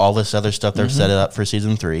finishing up all this other stuff they're set up for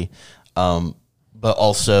season 3, but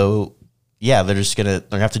also, they're gonna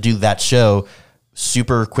have to do that show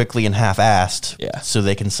super quickly and half-assed, so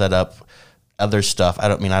they can set up other stuff. I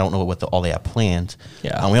don't know what all they have planned. We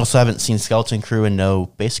also haven't seen Skeleton Crew and know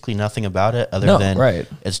basically nothing about it other than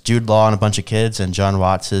it's Jude Law and a bunch of kids and John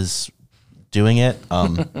Watts is doing it.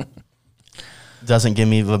 Doesn't give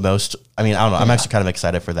me the most. I mean, I don't know. I'm actually kind of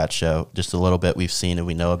excited for that show. Just a little bit we've seen and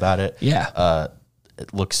we know about it.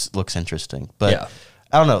 It looks interesting, but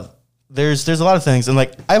I don't know. There's a lot of things, and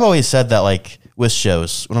like I've always said that like with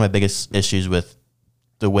shows, one of my biggest issues with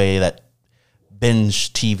the way that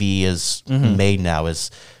binge TV is made now is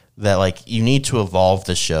that like you need to evolve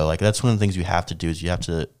the show. Like that's one of the things you have to do is you have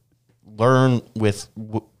to learn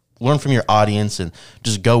from your audience and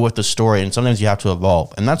just go with the story. And sometimes you have to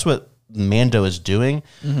evolve, and that's what Mando is doing.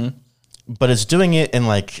 But it's doing it in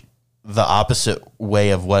like the opposite way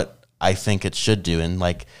of what I think it should do. And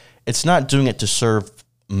like it's not doing it to serve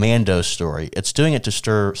Mando's story. It's doing it to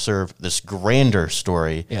serve this grander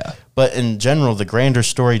story. But in general, the grander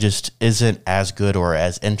story just isn't as good or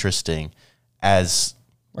as interesting as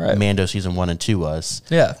Mando season 1 and 2 was.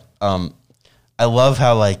 I love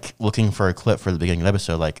how like looking for a clip for the beginning of the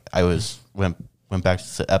episode, like I went back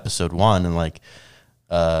to episode 1 and like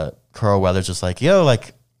Carl Weathers just like, yo,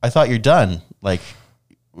 like I thought you're done. Like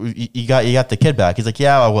you got the kid back. He's like,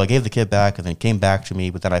 yeah, well, I gave the kid back and then it came back to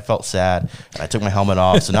me, but then I felt sad and I took my helmet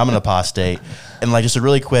off, so now I'm an apostate. And like just a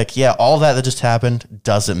really quick, all that just happened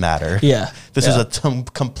doesn't matter. This is a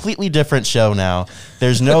completely different show now.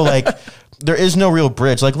 There's no like, there is no real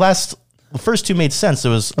bridge. Like the first 2 made sense. It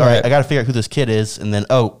was all right. I got to figure out who this kid is, and then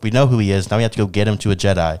we know who he is. Now we have to go get him to a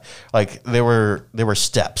Jedi. Like there were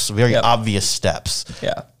steps, very obvious steps.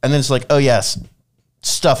 And then it's like, oh yes,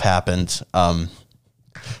 stuff happened. We're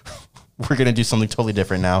going to do something totally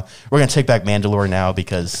different now. We're going to take back Mandalore now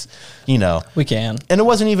because, we can. And it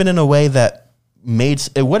wasn't even in a way that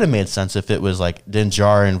it would have made sense if it was like Din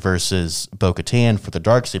Djarin versus Bo-Katan for the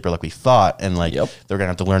Darksaber like we thought, and like they're gonna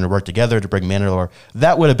have to learn to work together to bring Mandalore.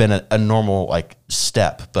 That would have been a normal like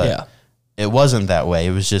step, but it wasn't that way.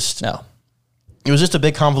 It was just it was just a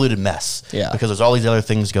big convoluted mess. Yeah, because there's all these other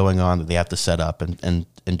things going on that they have to set up and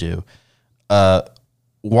do.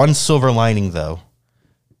 One silver lining though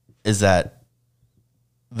is that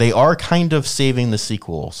they are kind of saving the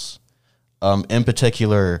sequels. In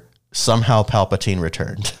particular, somehow Palpatine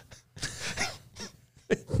returned.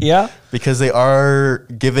 Yeah. Because they are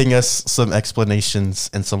giving us some explanations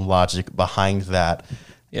and some logic behind that.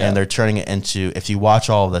 Yeah. And they're turning it into, if you watch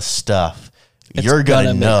all this stuff, you're going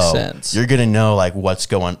to know. Sense. You're going to know like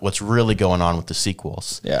what's really going on with the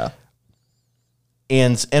sequels. Yeah.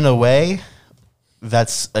 And in a way,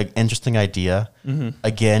 that's an interesting idea. Mm-hmm.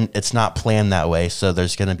 Again, it's not planned that way, so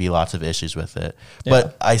there's going to be lots of issues with it. Yeah.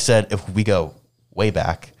 But I said if we go way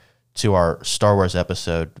back to our Star Wars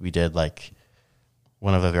episode, we did like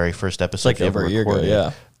one of the very first episodes like over a year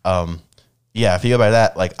ago, yeah, if you go by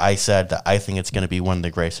that, like I said, that I think it's going to be one of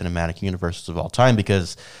the great cinematic universes of all time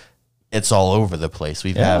because it's all over the place.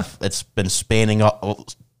 It's been spanning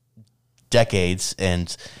decades,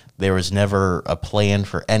 and there was never a plan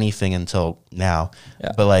for anything until now.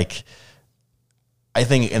 Yeah. But like, I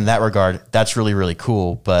think in that regard, that's really, really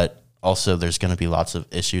cool. But also, there's going to be lots of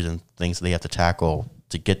issues and things that they have to tackle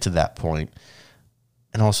to get to that point.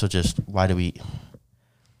 And also, just why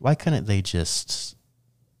couldn't they just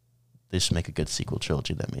make a good sequel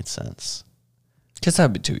trilogy that made sense? Because that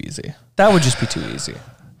would be too easy. That would just be too easy.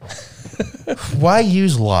 Why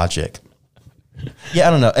use logic? Yeah,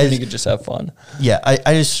 I don't know. You could just have fun. Yeah,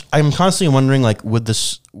 I'm constantly wondering, like, would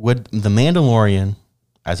The Mandalorian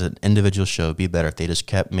as an individual show be better if they just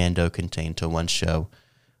kept Mando contained to one show,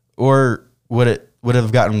 or would it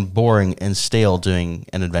have gotten boring and stale doing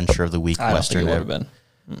an adventure of the week I Western? Don't think it would have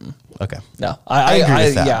been. Okay. No, I agree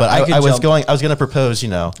with that. Yeah, but I was going to propose,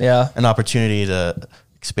 an opportunity to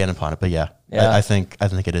expand upon it. But I think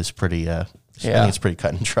it is pretty. I think it's pretty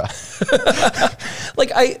cut and dry.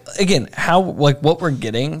 What we're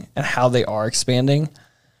getting and how they are expanding.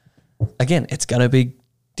 Again, it's gonna be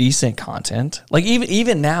decent content. Like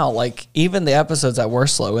even now, like even the episodes that were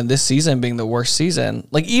slow and this season being the worst season,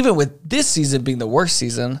 like even with this season being the worst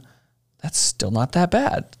season, that's still not that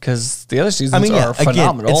bad because the other seasons are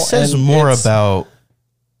phenomenal. Again, it says more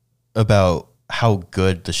about how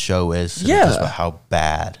good the show is than it does about how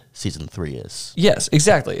bad season 3 is. Yes,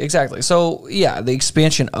 exactly. So the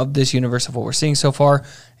expansion of this universe of what we're seeing so far,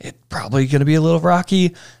 it's probably going to be a little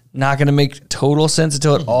rocky, not going to make total sense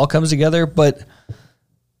until it all comes together, but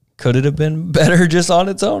could it have been better just on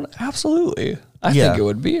its own? Absolutely. I think it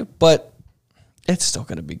would be, but it's still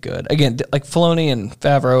going to be good. Again, like Filoni and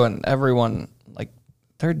Favreau and everyone, like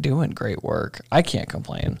they're doing great work. I can't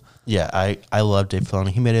complain. Yeah, I love Dave Filoni.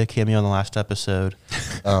 He made a cameo in the last episode,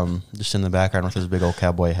 just in the background with his big old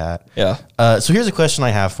cowboy hat. Yeah. So here's a question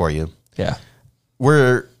I have for you. Yeah.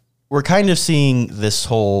 We're kind of seeing this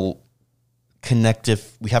whole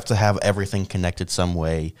connective. We have to have everything connected some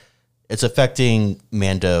way. It's affecting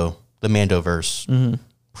the Mandoverse,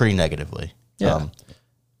 pretty negatively. Yeah.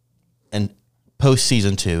 And post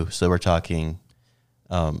season 2, so we're talking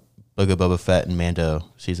Boba Fett and Mando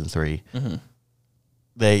season 3. Mm-hmm.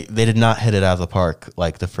 They did not hit it out of the park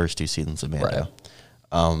like the first 2 seasons of Mando.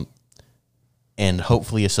 Right. And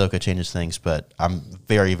hopefully Ahsoka changes things, but I'm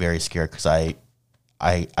very, very scared because I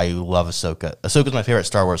love Ahsoka. Ahsoka's my favorite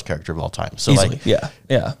Star Wars character of all time. So easily.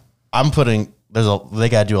 I'm putting they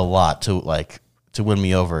got to do a lot to win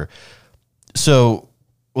me over. So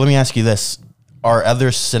let me ask you this: are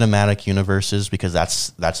other cinematic universes, because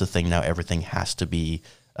that's the thing now? Everything has to be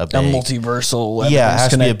a multiversal. It has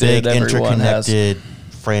to be a big interconnected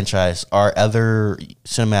franchise. Are other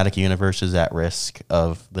cinematic universes at risk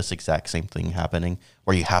of this exact same thing happening,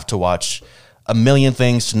 where you have to watch a million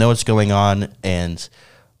things to know what's going on, and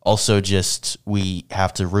also just we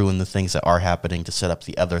have to ruin the things that are happening to set up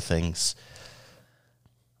the other things?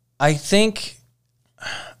 I think,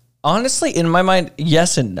 honestly, in my mind,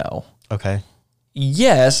 yes and no. Okay.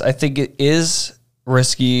 Yes, I think it is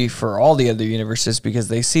risky for all the other universes because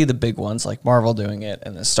they see the big ones like Marvel doing it,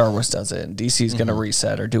 and then Star Wars does it, and DC's going to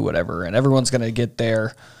reset or do whatever, and everyone's going to get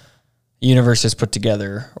their universes put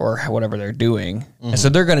together or whatever they're doing. And so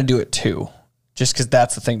they're going to do it too, just because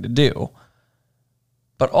that's the thing to do.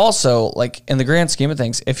 But also, like, in the grand scheme of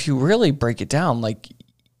things, if you really break it down, like,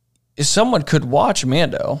 if someone could watch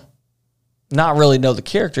Mando, not really know the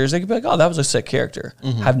characters. They could be like, oh, that was a sick character.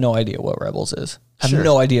 Have no idea what Rebels is. Have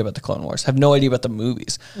no idea about the Clone Wars. Have no idea about the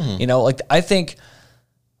movies. You know, like I think,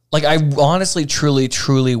 like I honestly, truly,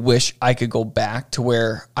 truly wish I could go back to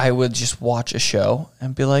where I would just watch a show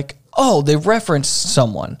and be like, oh, they referenced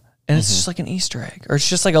someone. And it's just like an Easter egg. Or it's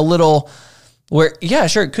just like a little... Where, yeah,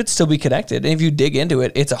 sure, it could still be connected. And if you dig into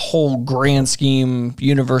it, it's a whole grand scheme,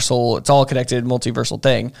 universal, it's all connected, multiversal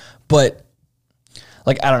thing. But,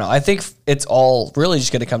 like, I don't know. I think it's all really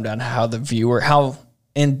just going to come down to how the viewer, how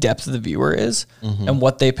in-depth the viewer is and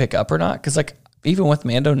what they pick up or not. Because, like, even with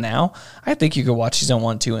Mando now, I think you could watch season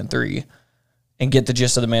 1, 2, and 3 and get the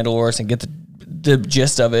gist of the Mandalorian and get the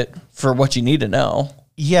gist of it for what you need to know.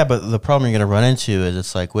 Yeah, but the problem you're going to run into is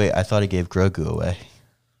it's like, wait, I thought he gave Grogu away.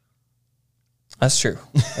 That's true.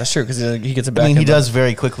 That's true because he gets it back. I mean, he does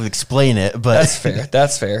very quickly explain it, but that's fair.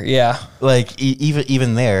 That's fair. Yeah. Like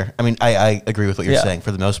even there, I mean, I agree with what you're saying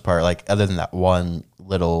for the most part. Like other than that one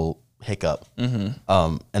little hiccup, and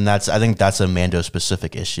I think that's a Mando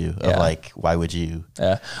specific issue of like, why would you?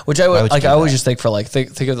 Yeah. Which I would like. I always just think for like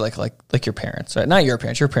think of like your parents, right? Not your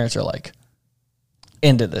parents. Your parents are like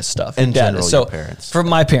into this stuff in general. So your parents. For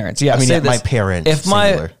my parents, yeah. I mean, my parents. If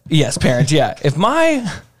my parents, yeah. If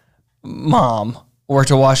my mom were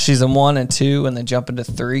to watch season 1 and 2 and then jump into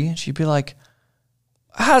 3, she'd be like,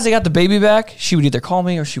 how's he got the baby back? She would either call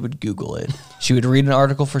me or she would Google it. She would read an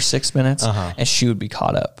article for 6 minutes and she would be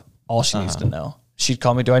caught up. All she needs to know. She'd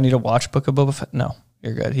call me, do I need to watch Book of Boba Fett? No,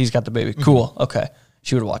 you're good. He's got the baby. Cool. Okay.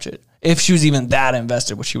 She would watch it. If she was even that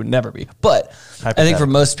invested, which she would never be. But I think for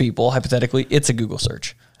most people, hypothetically, it's a Google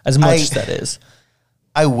search. As much as that is.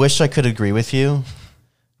 I wish I could agree with you.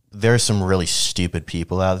 There's some really stupid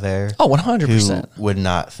people out there. Oh, 100%. Who would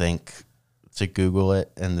not think to Google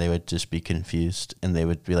it, and they would just be confused, and they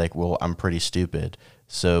would be like, well, I'm pretty stupid,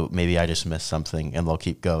 so maybe I just missed something, and they'll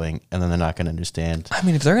keep going, and then they're not going to understand. I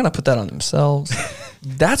mean, if they're going to put that on themselves,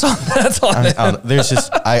 that's on them. There's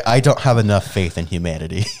just, I don't have enough faith in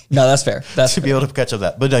humanity. No, that's fair. That's to be able to catch up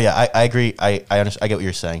that. But no, yeah, I agree. I understand. I get what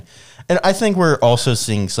you're saying. And I think we're also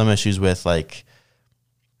seeing some issues with, like,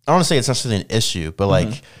 I don't want to say it's necessarily an issue, but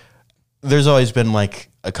like, there's always been like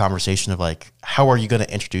a conversation of like, how are you going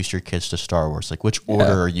to introduce your kids to Star Wars? Like, which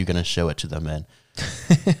order are you going to show it to them in?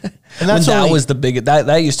 And that's that was the biggest.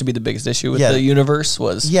 That used to be the biggest issue with the universe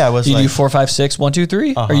was. Yeah, it was you like, do 4, 5, 6, 1, 2,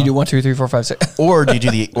 3, or you do 1, 2, 3, 4, 5, 6, or do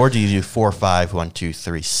you do 4, 5, 1, 2,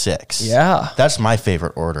 3, 6? Yeah, that's my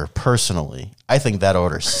favorite order personally. I think that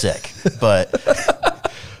order's sick, but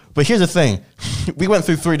here's the thing: we went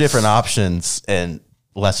through 3 different options and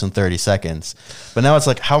less than 30 seconds. But now it's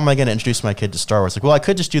like, how am I going to introduce my kid to Star Wars? Like, well, I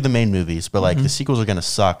could just do the main movies, but like the sequels are going to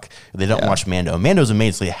suck if they don't watch Mando. Mando's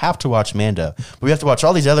amazing, so you have to watch Mando. But we have to watch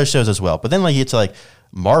all these other shows as well. But then like you get to like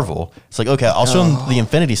Marvel, it's like, okay, I'll show them the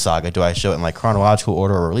Infinity Saga. Do I show it in like chronological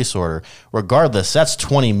order or release order? Regardless, that's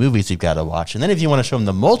 20 movies you've got to watch. And then if you want to show them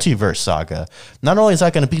the Multiverse Saga, not only is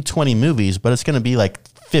that going to be 20 movies, but it's going to be like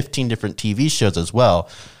 15 different TV shows as well.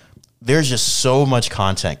 There's just so much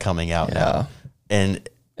content coming out now. And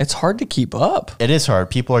it's hard to keep up. It is hard.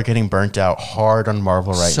 People are getting burnt out hard on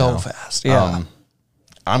Marvel now. So fast. Yeah.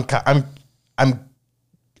 I'm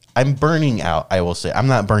burning out, I will say. I'm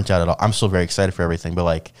not burnt out at all. I'm still very excited for everything, but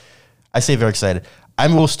like I say very excited.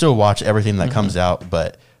 I will still watch everything that comes out,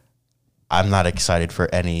 but I'm not excited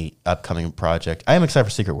for any upcoming project. I am excited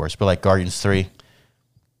for Secret Wars, but like Guardians 3. Did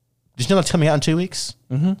you know that's coming out in 2 weeks?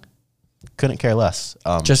 Couldn't care less.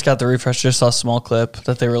 Just got the refresh. Just saw a small clip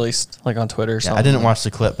that they released like on Twitter. Or something. I didn't watch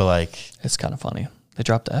the clip, but like it's kind of funny. They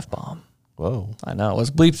dropped the F-bomb. Whoa! I know it was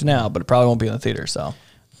bleeped now, but it probably won't be in the theater. So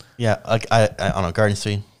yeah, like I don't know. Guardians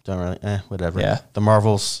 3, don't really. Whatever. Yeah. The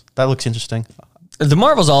Marvels, that looks interesting. The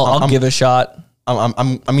Marvels, I'll give a shot. I'm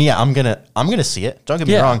gonna see it. Don't get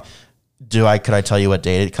me wrong. Could I tell you what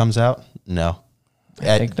date it comes out? No.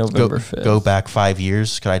 I think November 5th. Go back 5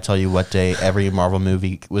 years. Could I tell you what day every Marvel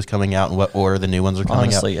movie was coming out and what order the new ones are coming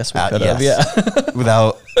out? Honestly, yes, we could have. Yeah,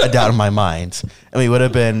 without a doubt in my mind. And we would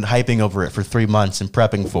have been hyping over it for 3 months and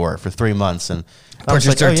prepping for it for 3 months and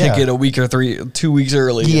purchased our ticket a week or 2 weeks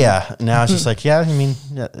early. Yeah. Now it's just like, I mean,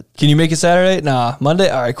 can you make it Saturday? Nah, Monday.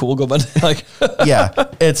 All right, cool. We'll go Monday. Like, yeah,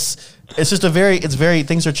 it's just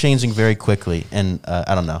things are changing very quickly, and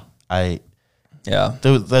I don't know.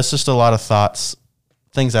 That's just a lot of thoughts.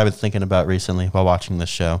 Things I've been thinking about recently while watching this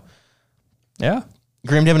show. Yeah.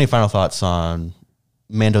 Graham, do you have any final thoughts on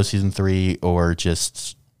Mando Season 3 or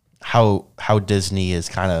just how Disney is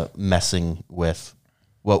kind of messing with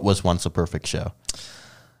what was once a perfect show?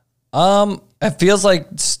 It feels like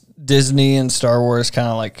Disney and Star Wars kind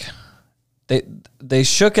of like they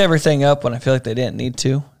shook everything up when I feel like they didn't need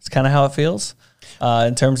to. It's kind of how it feels.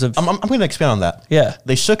 in terms of. I'm going to expand on that. Yeah.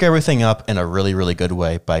 They shook everything up in a really, really good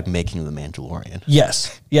way by making The Mandalorian.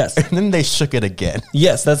 Yes. And then they shook it again.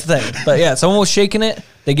 Yes, that's the thing. But yeah, someone was shaking it.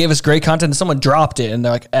 They gave us great content, and someone dropped it, and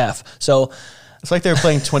they're like, F. So it's like they were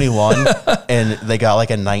playing 21, and they got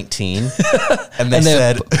like a 19, and they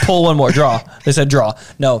said, pull one more, draw. They said draw.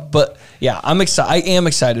 No, but yeah, I'm excited. I am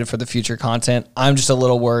excited for the future content. I'm just a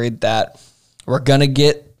little worried that we're going to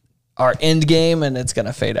get our end game and it's going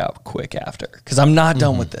to fade out quick after, because I'm not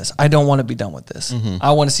done with this. I don't want to be done with this.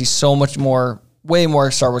 I want to see so much more, way more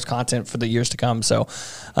Star Wars content for the years to come. So,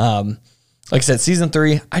 like I said, season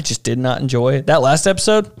 3, I just did not enjoy it. That last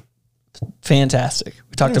episode, fantastic.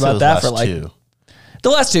 We talked about that for like the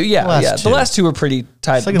last two. Yeah. The last two were pretty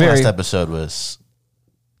tight. It's like the last episode was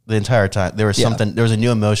the entire time. There was something, there was a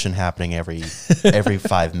new emotion happening every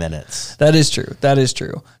 5 minutes. That is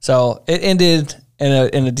true. So it ended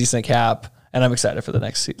in a decent cap, and I'm excited for the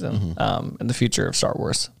next season, and the future of Star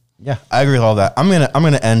Wars. Yeah, I agree with all that. I'm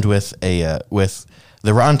gonna end with with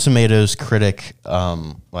the Rotten Tomatoes critic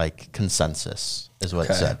like consensus is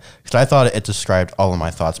what it said, because I thought it described all of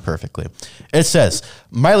my thoughts perfectly. It says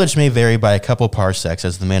mileage may vary by a couple parsecs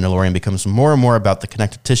as The Mandalorian becomes more and more about the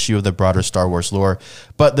connective tissue of the broader Star Wars lore,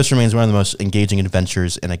 but this remains one of the most engaging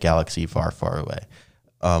adventures in a galaxy far, far away.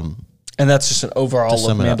 And that's just an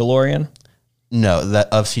overall of Mandalorian. No, that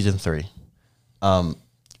of season 3. And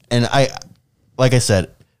like I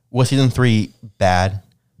said, was season 3 bad?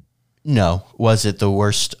 No. Was it the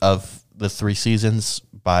worst of the 3 seasons?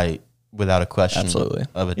 Without a question, absolutely,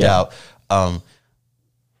 of a doubt. Does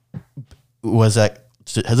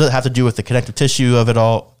it have to do with the connective tissue of it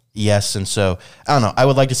all? Yes. And so I don't know. I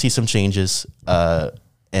would like to see some changes. And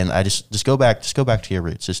I just go back to your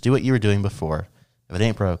roots. Just do what you were doing before. If it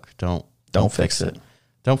ain't broke, don't fix it.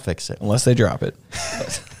 Don't fix it. Unless they drop it.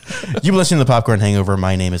 You've been listening to The Popcorn Hangover.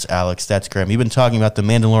 My name is Alex. That's Graham. We've been talking about The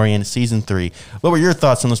Mandalorian Season 3. What were your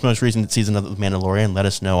thoughts on this most recent season of The Mandalorian? Let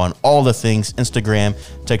us know on all the things. Instagram,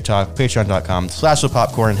 TikTok, patreon.com/The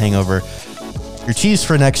Popcorn Hangover. Your tease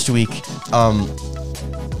for next week.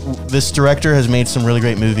 This director has made some really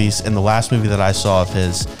great movies, and the last movie that I saw of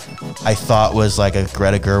his, I thought was like a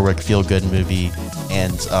Greta Gerwig feel-good movie,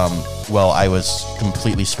 and I was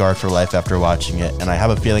completely scarred for life after watching it, and I have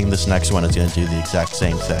a feeling this next one is going to do the exact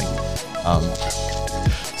same thing.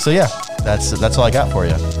 So yeah, that's all I got for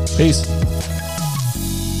you. Peace.